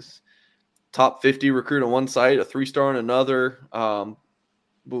rankings. Top 50 recruit on one side, a 3-star on another.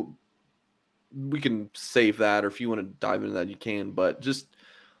 We can save that, or if you want to dive into that, you can. But just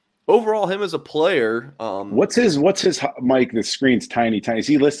overall, him as a player. What's his Mike? The screen's tiny. Is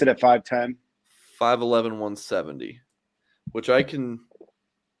he listed at 5'10"? 5'11", 170, which I can.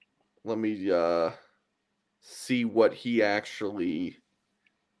 Let me see what he actually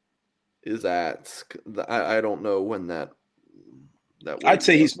is at. I don't know when that I'd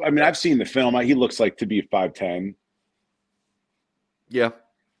say I've seen the film. He looks like to be 5'10". Yeah.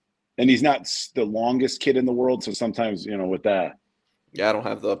 And he's not the longest kid in the world. So sometimes, with that. Yeah, I don't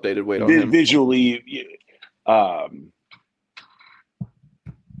have the updated weight on him. Visually,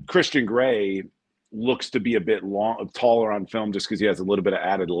 Christian Gray looks to be a bit taller on film just because he has a little bit of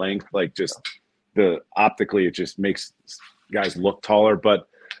added length. Like just optically, it just makes guys look taller. But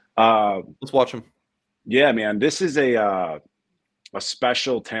let's watch him. Yeah, man, this is a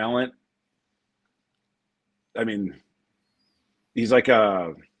special talent. I mean, he's like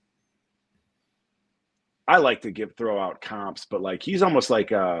I like to throw out comps, but like he's almost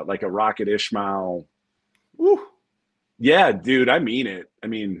like a Rocket Ishmael. Woo. Yeah, dude, I mean it. I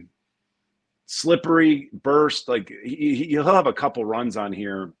mean, slippery burst. Like he'll have a couple runs on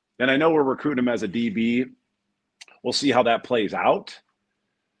here, and I know we're recruiting him as a DB. We'll see how that plays out.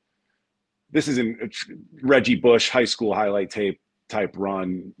 This is in Reggie Bush high school highlight tape type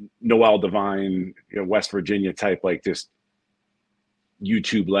run, Noel Devine, West Virginia type, like just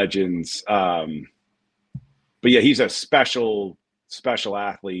YouTube legends. But yeah, he's a special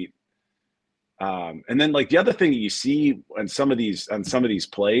athlete. And then like the other thing that you see on some of these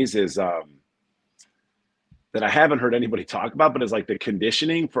plays is that I haven't heard anybody talk about, but is like the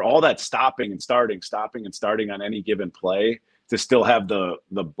conditioning for all that stopping and starting on any given play to still have the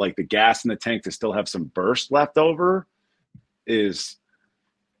like the gas in the tank to still have some burst left over is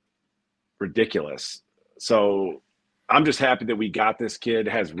ridiculous. So I'm just happy that we got this kid.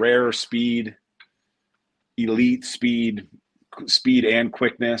 Has rare speed, elite speed and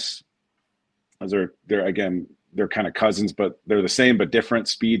quickness. They're kind of cousins, but they're the same but different,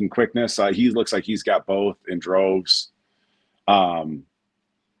 speed and quickness. He looks like he's got both in droves. And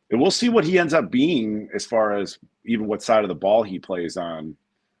we'll see what he ends up being as far as even what side of the ball he plays on.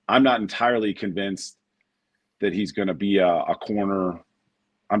 I'm not entirely convinced that he's going to be a corner.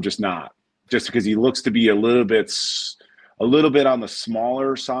 I'm just not. Just because he looks to be a little bit on the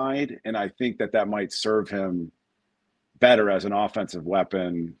smaller side, and I think that might serve him better as an offensive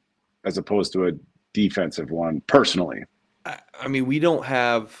weapon as opposed to a defensive one, personally. I mean, we don't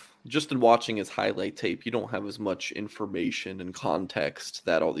have, just in watching his highlight tape, you don't have as much information and context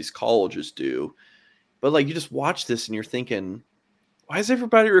that all these colleges do. But, like, you just watch this and you're thinking, why is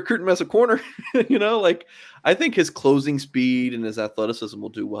everybody recruiting him as a corner? You know, like, I think his closing speed and his athleticism will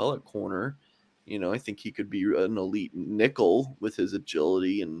do well at corner. You know, I think he could be an elite nickel with his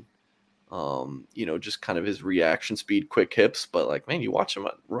agility and, you know, just kind of his reaction speed, quick hips. But, like, man, you watch him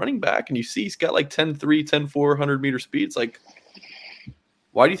running back and you see he's got like 10-3, 10-4, 100-meter speed. It's like,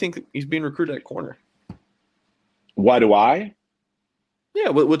 why do you think he's being recruited at corner? Why do I? Yeah,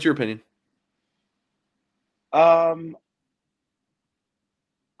 what's your opinion? I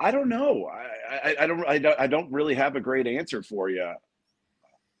don't know. I don't really have a great answer for you.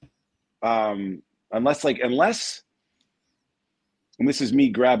 Unless, and this is me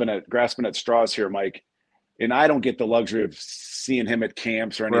grasping at straws here, Mike, and I don't get the luxury of seeing him at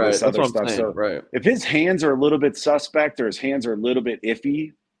camps or any of this other stuff. So if his hands are a little bit suspect or his hands are a little bit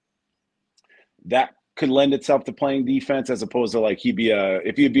iffy, that could lend itself to playing defense as opposed to like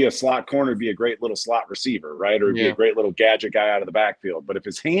if he'd be a slot corner, he'd be a great little slot receiver, right? Or he'd be a great little gadget guy out of the backfield. But if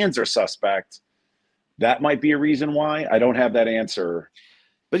his hands are suspect, that might be a reason why. I don't have that answer.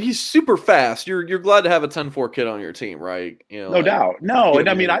 But he's super fast. You're glad to have a 10-4 kid on your team, right? You know, no doubt. No, and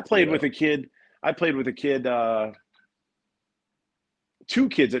I mean, I played with a kid, two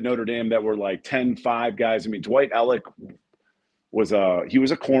kids at Notre Dame that were like 10-5 guys. I mean, Dwight Ellick was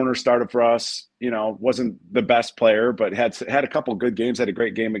a corner, started for us, you know, wasn't the best player, but had a couple good games, had a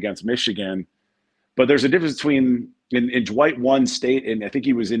great game against Michigan. But there's a difference between in Dwight won state, and I think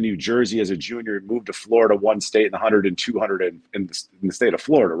he was in New Jersey as a junior, moved to Florida, won state in the 100 and 200 in the state of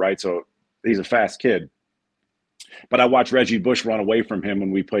Florida, right? So he's a fast kid. But I watched Reggie Bush run away from him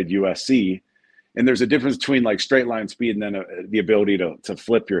when we played USC. And there's a difference between like straight line speed and then the ability to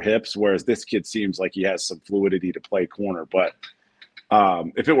flip your hips, whereas this kid seems like he has some fluidity to play corner. But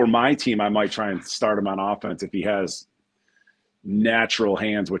if it were my team, I might try and start him on offense if he has natural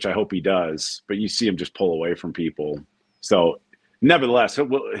hands, which I hope he does. But you see him just pull away from people. So nevertheless,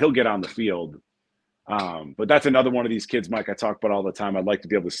 he'll get on the field. But that's another one of these kids, Mike, I talk about all the time. I'd like to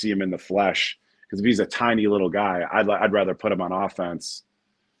be able to see him in the flesh because if he's a tiny little guy, I'd rather put him on offense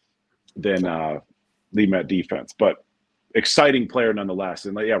than leave him at defense. But exciting player nonetheless.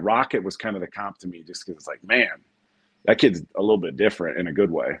 And yeah, Rocket was kind of the comp to me just because it's like, man, that kid's a little bit different in a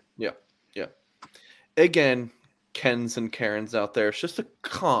good way. Yeah. Again, Kens and Karens out there. It's just a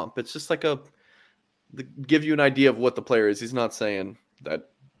comp. It's just like give you an idea of what the player is. He's not saying that,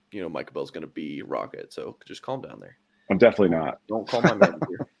 you know, Micah Bell's going to be Rocket. So just calm down there. I'm definitely not. Don't call my man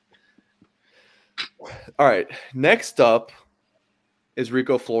here. All right. Next up is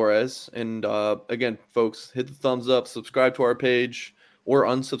Rico Flores. And again, folks, hit the thumbs up, subscribe to our page, or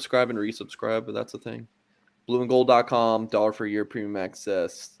unsubscribe and resubscribe, but that's the thing. blueandgold.com, $1 for a year premium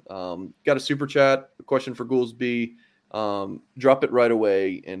access. Got a super chat, a question for Goolsby. Drop it right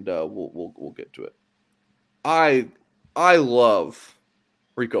away, and we'll get to it. I love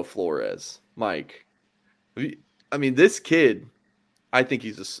Rico Flores, Mike. I mean, this kid, I think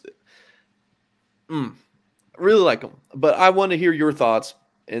he's really like him. But I want to hear your thoughts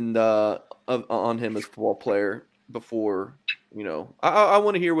on him as a football player before, you know. I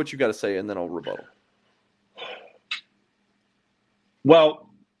want to hear what you got to say, and then I'll rebuttal. Well,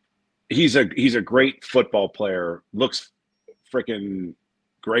 he's a great football player. Looks freaking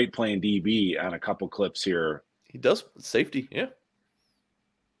great playing DB on a couple clips here. He does safety, yeah.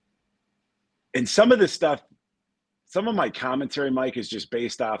 And some of this stuff, some of my commentary, Mike, is just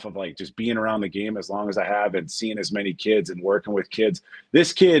based off of like just being around the game as long as I have and seeing as many kids and working with kids.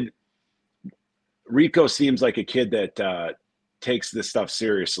 This kid, Rico, seems like a kid that takes this stuff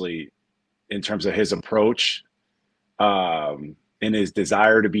seriously in terms of his approach and his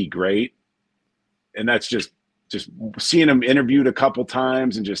desire to be great. And that's just just seeing him interviewed a couple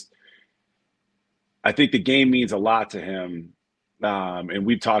times, and just I think the game means a lot to him. And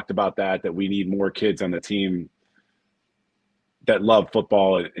we've talked about that we need more kids on the team that love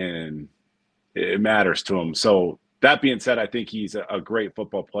football, and it matters to them. So that being said, I think he's a great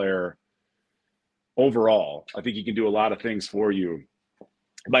football player overall. I think he can do a lot of things for you.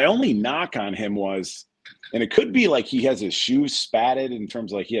 My only knock on him was, and it could be like he has his shoes spatted in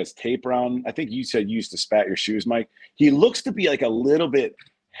terms of like he has tape around. I think you said you used to spat your shoes, Mike. He looks to be like a little bit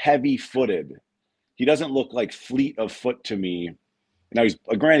heavy-footed. He doesn't look like fleet of foot to me. Now,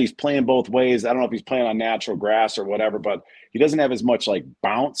 he's playing both ways. I don't know if he's playing on natural grass or whatever, but he doesn't have as much like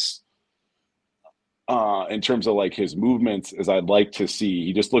bounce in terms of like his movements as I'd like to see.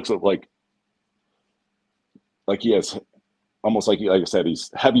 He just looks like he has almost like I said, he's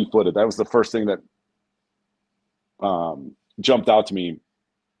heavy footed. That was the first thing that jumped out to me.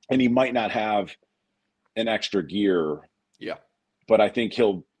 And he might not have an extra gear. Yeah. But I think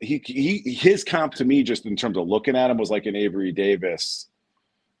his comp to me, just in terms of looking at him, was like an Avery Davis,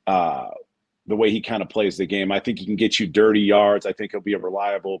 the way he kind of plays the game. I think he can get you dirty yards. I think he'll be a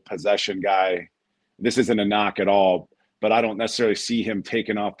reliable possession guy. This isn't a knock at all, but I don't necessarily see him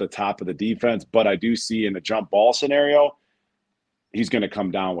taking off the top of the defense. But I do see in the jump ball scenario, he's going to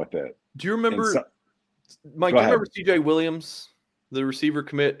come down with it. Do you remember, Mike, do you remember CJ Williams, the receiver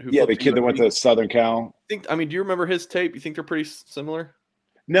commit? The kid that went to Southern Cal. Do you remember his tape? You think they're pretty similar?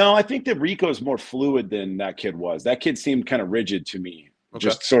 No, I think that Rico's more fluid than that kid was. That kid seemed kind of rigid to me,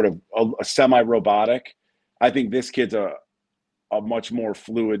 just sort of a semi-robotic. I think this kid's a much more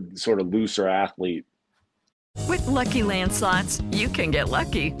fluid, sort of looser athlete. With Lucky Land Slots, you can get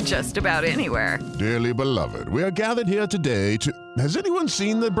lucky just about anywhere. Dearly beloved, we are gathered here today to... Has anyone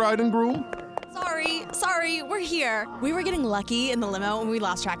seen the bride and groom? Sorry, we're here. We were getting lucky in the limo and we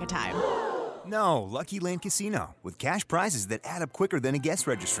lost track of time. No, Lucky Land Casino, with cash prizes that add up quicker than a guest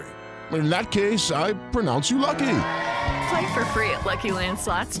registry. In that case, I pronounce you lucky. Play for free at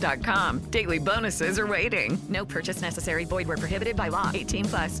LuckyLandSlots.com. Daily bonuses are waiting. No purchase necessary. Void where prohibited by law.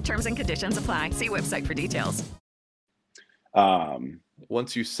 18+. Terms and conditions apply. See website for details.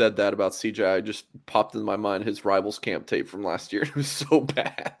 Once you said that about CJ, I just popped in my mind his Rivals camp tape from last year. It was so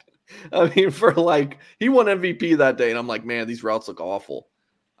bad. I mean, he won MVP that day, and I'm like, man, these routes look awful.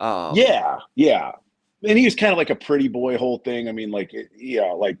 Yeah. And he was kind of like a pretty boy whole thing. I mean,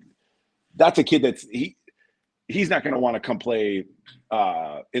 that's a kid he's not going to want to come play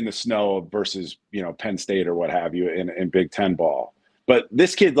in the snow versus, Penn State or what have you in Big Ten ball. But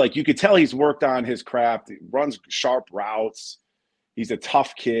this kid, you could tell he's worked on his craft. He runs sharp routes. He's a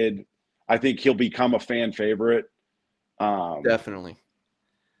tough kid. I think he'll become a fan favorite. Definitely.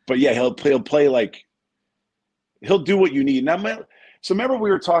 But yeah, he'll play he'll do what you need. Now, so remember we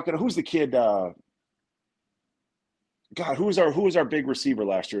were talking, who's the kid? Who was our big receiver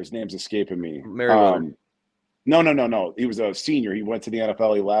last year? His name's escaping me. Merriweather. No. He was a senior. He went to the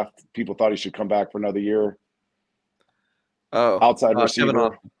NFL. He left. People thought he should come back for another year. Oh, outside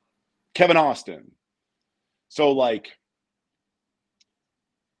receiver. Kevin Austin. So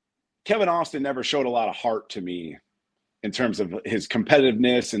Kevin Austin never showed a lot of heart to me in terms of his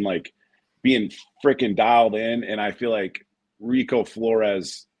competitiveness and being freaking dialed in. And I feel like Rico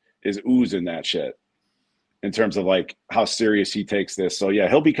Flores is oozing that shit in terms of how serious he takes this. So yeah,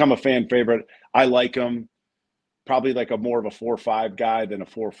 he'll become a fan favorite. I like him. Probably a more of a 4-5 guy than a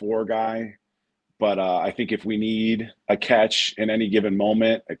 4-4 guy. But I think if we need a catch in any given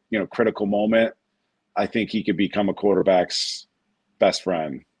moment, critical moment, I think he could become a quarterback's best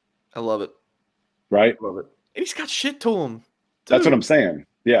friend. I love it. Right? I love it. And he's got shit to him. Dude, that's what I'm saying.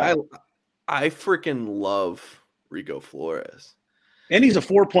 Yeah. I freaking love Rico Flores. And he's a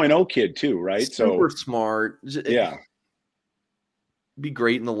 4.0 kid too, right? Super smart. Yeah. Be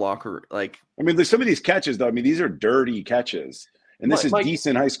great in the locker. There's some of these catches though. I mean, these are dirty catches. And this is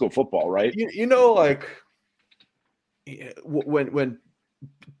decent high school football, right? When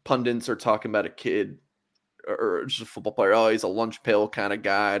pundits are talking about a kid or just a football player, oh, he's a lunch pail kind of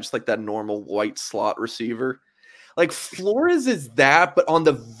guy, just like that normal white slot receiver. Flores is that, but on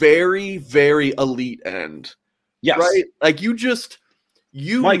the very, very elite end. Yes. Right?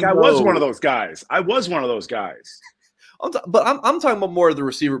 Mike, I was one of those guys. But I'm talking about more of the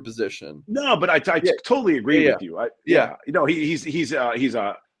receiver position. No, but I totally agree with you. He's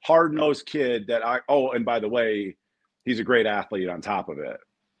a hard-nosed kid and by the way, he's a great athlete on top of it.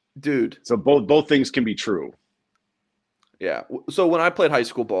 Dude. So both things can be true. Yeah. So when I played high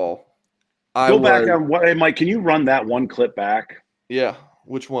school ball, back on what? Hey, Mike, can you run that one clip back? Yeah.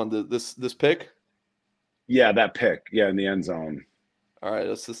 Which one? This pick? Yeah, that pick. Yeah, in the end zone. All right,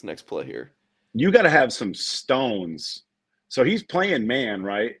 that's this next play here. you got to have some stones. So he's playing man,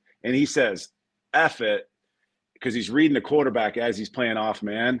 right? And he says, F it, because he's reading the quarterback as he's playing off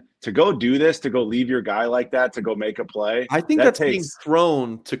man. To go do this, to go leave your guy like that, to go make a play. I think that's being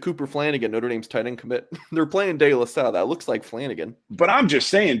thrown to Cooper Flanagan, Notre Dame's tight end commit. They're playing De La Salle. That looks like Flanagan. But I'm just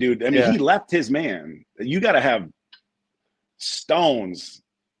saying, dude, I mean, he left his man. You got to have stones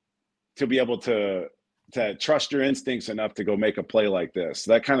to be able to trust your instincts enough to go make a play like this.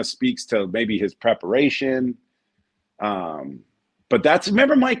 That kind of speaks to maybe his preparation. But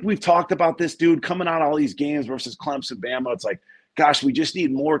remember, Mike, we've talked about this dude coming out all these games versus Clemson, Bama. It's like, gosh, we just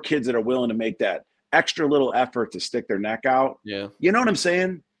need more kids that are willing to make that extra little effort to stick their neck out. Yeah. You know what I'm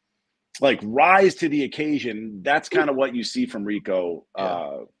saying? Like, rise to the occasion. That's kind of what you see from Rico,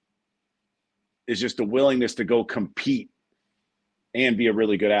 is just the willingness to go compete and be a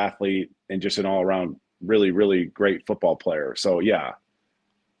really good athlete and just an all-around really, really great football player. So, yeah,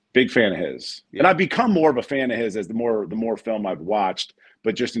 big fan of his. Yeah. And I've become more of a fan of his as the more film I've watched.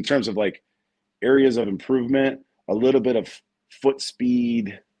 But just in terms of, like, areas of improvement, a little bit of foot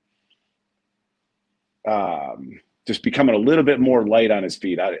speed, just becoming a little bit more light on his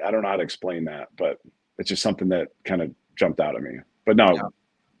feet. I don't know how to explain that, but it's just something that kind of jumped out at me. But no,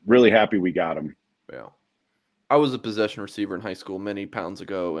 really happy we got him. Yeah. I was a possession receiver in high school many pounds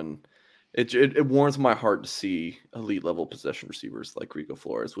ago, and it warms my heart to see elite level possession receivers like Rico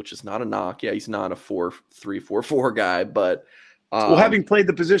Flores, which is not a knock. Yeah, he's not a 4-3, 4-4 guy, but well, having played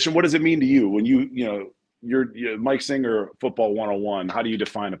the position, what does it mean to you when you're Mike Singer, Football 101? How do you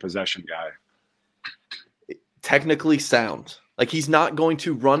define a possession guy? Technically sound. Like, he's not going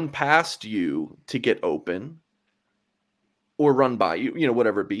to run past you to get open or run by you,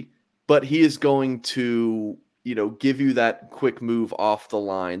 whatever it be, but he is going to, give you that quick move off the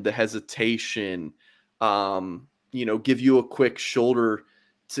line, the hesitation, give you a quick shoulder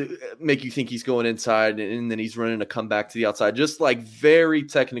to make you think he's going inside, and then he's running a comeback to the outside. Just like very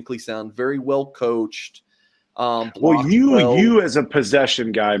technically sound, very well coached. Well, you as a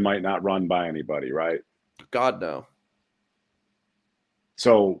possession guy might not run by anybody, right? God, no.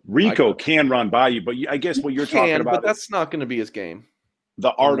 So Rico can run by you, but I guess what you're talking about, but that's not going to be his game.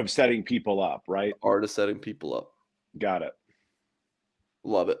 The art of setting people up, right? Art of setting people up. Got it.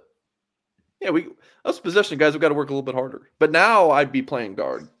 Love it. Yeah, us possession guys, we've got to work a little bit harder. But now I'd be playing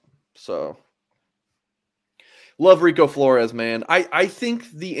guard. So love Rico Flores, man. I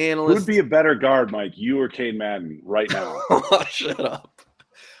think the analysts... Who'd be a better guard, Mike, you or Cade Madden right now? Shut up.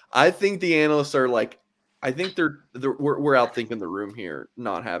 I think the analysts are like, I think we're outthinking the room here,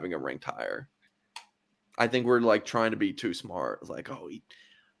 not having a ranked higher. I think we're like trying to be too smart. It's like,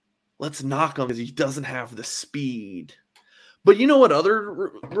 let's knock him because he doesn't have the speed. But you know what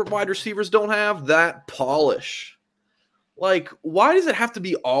other wide receivers don't have? That polish. Like, why does it have to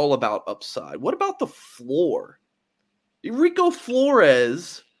be all about upside? What about the floor? Rico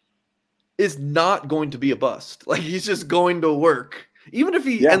Flores is not going to be a bust. Like, he's just going to work. Even if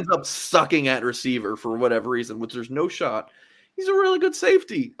he ends up sucking at receiver for whatever reason, which there's no shot, he's a really good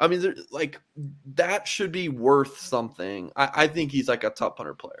safety. I mean, that should be worth something. I think he's like a top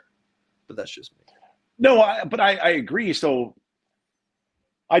 100 player, but that's just me. No, but I agree. So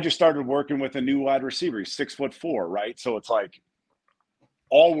I just started working with a new wide receiver. He's 6'4", right? So it's like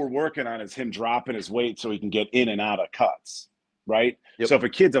all we're working on is him dropping his weight so he can get in and out of cuts, right? Yep. So if a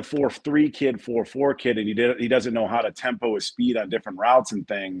kid's a 4'3" kid, 4'4" kid, and he doesn't know how to tempo his speed on different routes and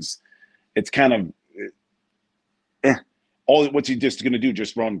things, it's kind of what's he just going to do?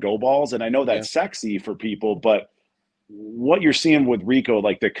 Just run go balls? And I know that's sexy for people, but what you're seeing with Rico,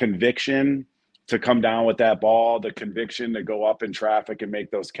 like the conviction to come down with that ball, the conviction to go up in traffic and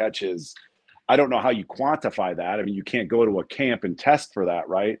make those catches, I don't know how you quantify that. I mean, you can't go to a camp and test for that,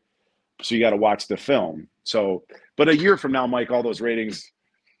 right? So you got to watch the film. So, but a year from now, Mike, all those ratings,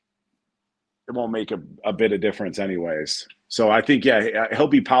 it won't make a bit of difference anyways. So I think, he'll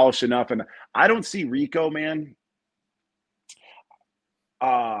be polished enough. And I don't see Rico, man.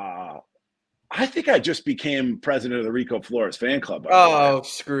 I think I just became president of the Rico Flores fan club. Oh,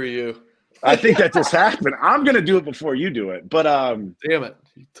 screw you. I think that just happened. I'm going to do it before you do it. But damn it.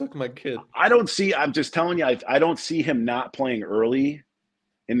 You took my kid. I'm just telling you, I don't see him not playing early.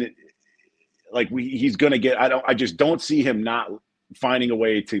 He's going to get, I just don't see him not finding a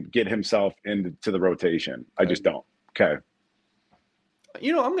way to get himself into the rotation. I just don't. Okay.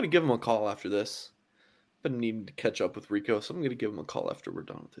 I'm going to give him a call after this. Been needing to catch up with Rico, so I'm going to give him a call after we're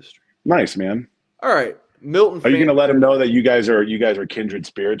done with history. Nice, man. All right, Milton. Are you going to let him know that you guys are kindred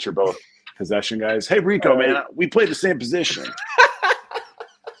spirits? You're both possession guys. Hey, Rico, man, we play the same position.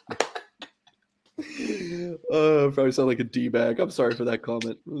 Probably sound like a D-bag. I'm sorry for that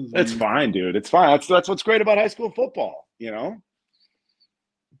comment. It's fine, dude. It's fine. That's what's great about high school football, you know?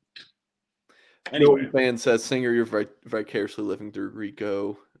 Anyway. No fan says, Singer, you're vicariously living through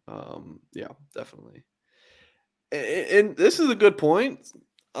Rico. Yeah, definitely. And this is a good point.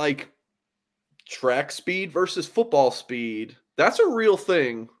 Like, track speed versus football speed. That's a real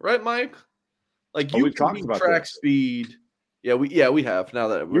thing, right, Mike? Like, you can be track speed. Yeah, we have. Now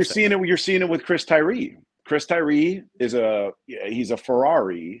that you're seeing it with Chris Tyree. Chris Tyree he's a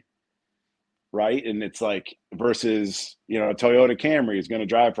Ferrari, right? And it's like versus, a Toyota Camry is going to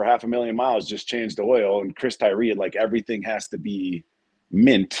drive for 500,000 miles, just change the oil. And Chris Tyree, like, everything has to be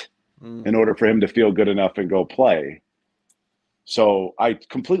mint in order for him to feel good enough and go play. So I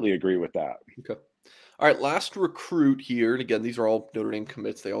completely agree with that. Okay. All right, last recruit here. And again, these are all Notre Dame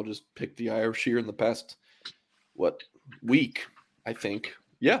commits. They all just picked the Irish here in the past, week, I think.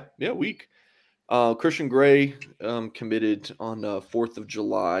 Yeah, week. Christian Gray committed on 4th of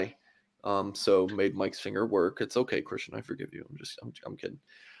July. So made Mike's finger work. It's okay, Christian. I forgive you. I'm kidding.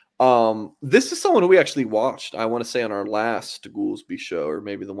 This is someone we actually watched, I want to say, on our last Goolsby show, or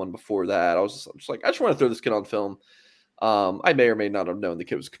maybe the one before that. I was just like, I just want to throw this kid on film. I may or may not have known the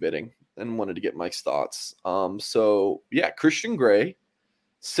kid was committing and wanted to get Mike's thoughts. So yeah, Christian Gray,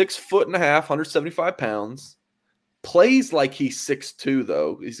 6'1.5", 175 pounds, plays like he's 6'2",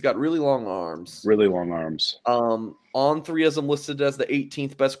 though. He's got really long arms. On3 has him listed as the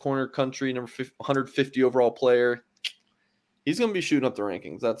 18th best corner country, number 150 overall player. He's going to be shooting up the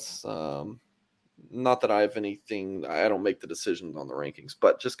rankings. That's not that I have anything. I don't make the decisions on the rankings,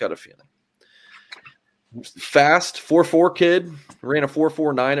 but just got a feeling. Fast 4.4 kid, ran a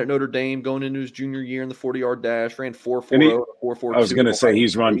 4.49 at Notre Dame going into his junior year in the 40-yard dash, ran 4.40, 4.42. I was going to say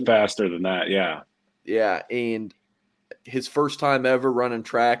he's run faster than that, yeah. Yeah, and his first time ever running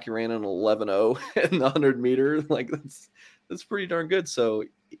track, he ran an 11.0 in the 100-meter. Like, that's pretty darn good. So,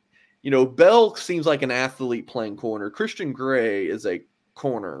 Bell seems like an athlete playing corner. Christian Gray is a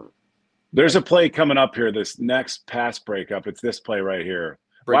corner. There's a play coming up here, this next pass breakup. It's this play right here.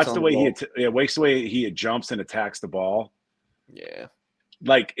 Watch the way he jumps and attacks the ball. Yeah.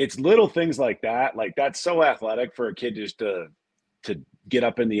 Like, it's little things like that. Like, that's so athletic for a kid just to get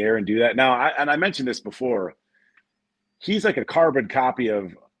up in the air and do that. Now, I mentioned this before. He's like a carbon copy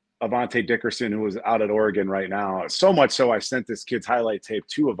of Avante Dickerson, who was out at Oregon right now. So much so I sent this kid's highlight tape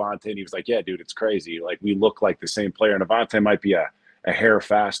to Avante, and he was like, yeah, dude, it's crazy. Like, we look like the same player. And Avante might be a hair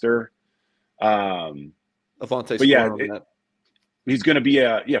faster. Avante, but yeah, he's going to be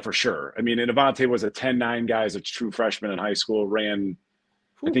for sure. I mean, and Avante was a 10.9 guy as a true freshman in high school,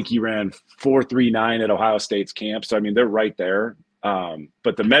 I think he ran 4.39 at Ohio State's camp. So, I mean, they're right there.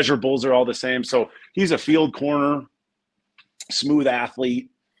 But the measurables are all the same. So he's a field corner, smooth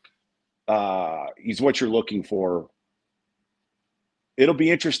athlete. He's what you're looking for. It'll be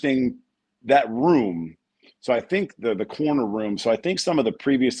interesting, that room. So I think the corner room. So I think some of the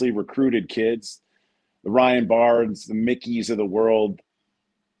previously recruited kids, the Ryan Bards, the Mickeys of the world,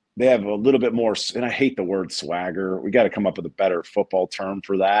 they have a little bit more, and I hate the word swagger. We got to come up with a better football term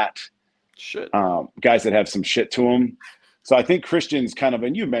for that. Shit. Guys that have some shit to them. So I think Christian's kind of,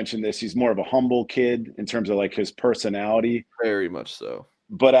 and you mentioned this, he's more of a humble kid in terms of like his personality. Very much so.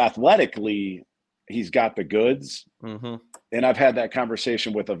 But athletically, he's got the goods. Mm-hmm. And I've had that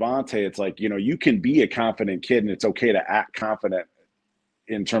conversation with Avante. It's like, you can be a confident kid and it's okay to act confident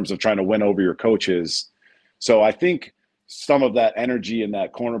in terms of trying to win over your coaches. So I think some of that energy in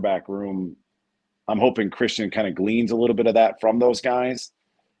that cornerback room, I'm hoping Christian kind of gleans a little bit of that from those guys.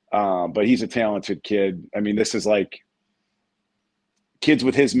 But he's a talented kid. I mean, this is like kids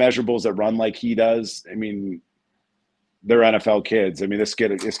with his measurables that run like he does. I mean, they're NFL kids. I mean, this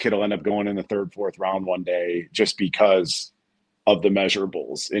kid will end up going in the 3rd, 4th round one day just because of the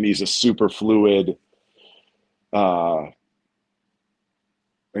measurables. And he's a super fluid. I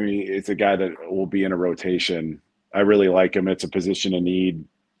mean, it's a guy that will be in a rotation. I really like him. It's a position of need.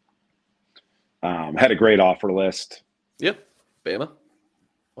 Had a great offer list. Yep. Bama,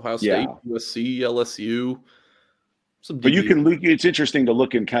 Ohio State, USC, LSU. But it's interesting to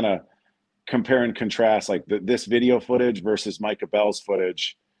look and kind of compare and contrast like this video footage versus Micah Bell's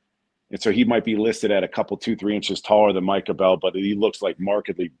footage. And so he might be listed at a couple 2-3 inches taller than Micah Bell, but he looks like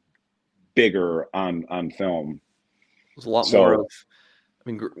markedly bigger on film. There's a lot more of,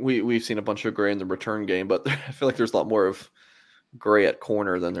 I mean, we've seen a bunch of Gray in the return game, but I feel like there's a lot more of Gray at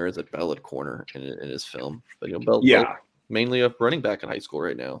corner than there is at Bell at corner in his film. But Bell, mainly a running back in high school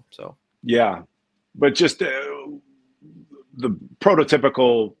right now. So yeah, but just the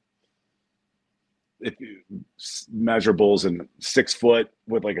prototypical measurables and 6 foot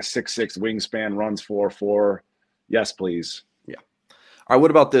with like a 6'6" wingspan, runs 4.4. Yes, please. Yeah. All right.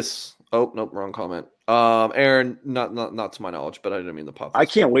 What about this? Oh, nope, wrong comment. Aaron, not to my knowledge, but I didn't mean the pop. I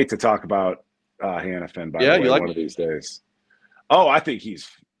can't wait to talk about Hanifin, by the way, one of these days. Oh, I think he's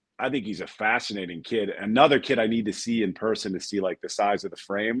a fascinating kid. Another kid I need to see in person to see like the size of the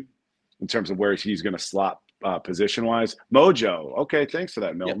frame in terms of where he's going to slot position-wise. Mojo. Okay, thanks for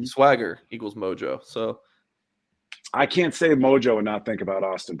that, Milton. Yeah, swagger equals mojo. So I can't say mojo and not think about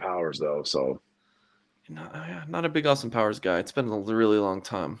Austin Powers, though. So not a big Austin Powers guy. It's been a really long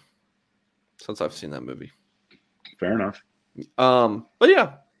time since I've seen that movie. Fair enough. But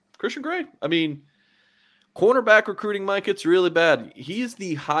yeah, Christian Gray. I mean, cornerback recruiting, Mike, it's really bad. He is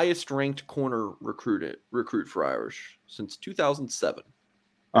the highest ranked corner recruit for Irish since 2007.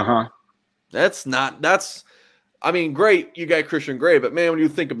 I mean, great, you got Christian Gray, but man, when you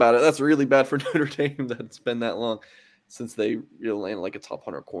think about it, that's really bad for Notre Dame that it's been that long since they landed like a top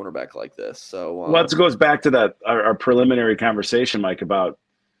 100 cornerback like this. So well, it goes back to that our preliminary conversation, Mike, about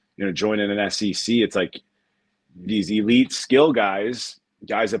joining an SEC. It's like these elite skill guys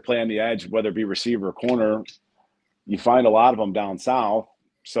that play on the edge, whether it be receiver or corner. You find a lot of them down south.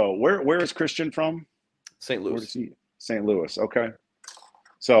 So where is Christian from? St. Louis. St. Louis. Okay.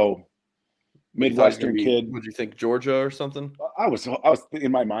 So Midwestern kid. Would you think Georgia or something? I was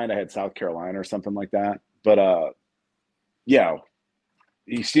in my mind I had South Carolina or something like that. But yeah,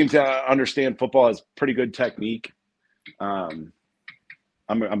 he seemed to understand football, has pretty good technique. I'm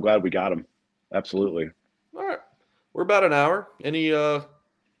glad we got him. Absolutely. All right. We're about an hour. Any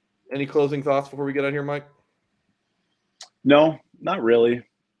closing thoughts before we get out here, Mike? No, not really.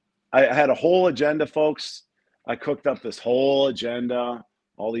 I had a whole agenda, folks. I cooked up this whole agenda,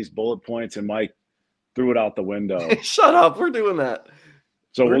 all these bullet points, and Mike threw it out the window. Shut up. We're doing that.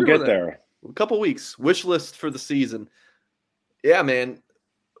 So we'll get there. A couple weeks. Wish list for the season. Yeah, man.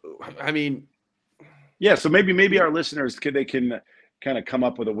 I mean. Yeah, so maybe our listeners can kind of come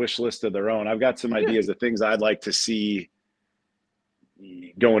up with a wish list of their own. I've got some ideas of things I'd like to see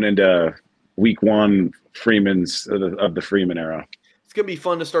going into week one of the Freeman era. It's going to be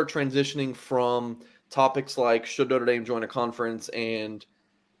fun to start transitioning from topics like should Notre Dame join a conference and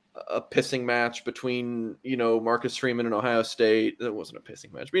a pissing match between, Marcus Freeman and Ohio State. That wasn't a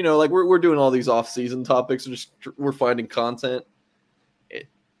pissing match, but we're doing all these off-season topics and we're finding content.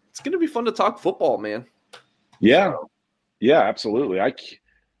 It's going to be fun to talk football, man. Yeah. Yeah, absolutely.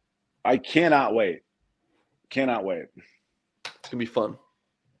 I cannot wait. Cannot wait. It's going to be fun.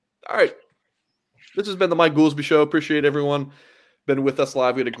 All right. This has been the Mike Goolsby Show. Appreciate everyone been with us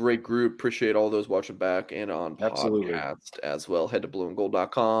live. We had a great group. Appreciate all those watching back and on podcast as well. Head to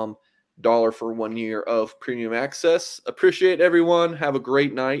blueandgold.com. $1 for 1 year of premium access. Appreciate everyone. Have a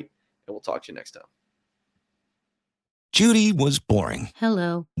great night, and we'll talk to you next time. Judy was boring.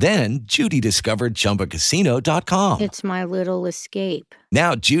 Hello. Then Judy discovered ChumbaCasino.com. It's my little escape.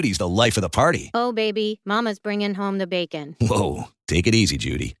 Now Judy's the life of the party. Oh, baby, mama's bringing home the bacon. Whoa, take it easy,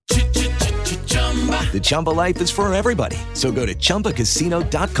 Judy. The Chumba life is for everybody. So go to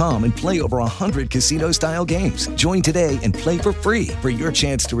ChumbaCasino.com and play over 100 casino-style games. Join today and play for free for your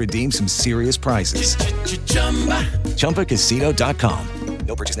chance to redeem some serious prizes. ChumbaCasino.com.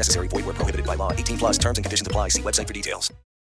 No purchase necessary. Void where prohibited by law. 18+ terms and conditions apply. See website for details.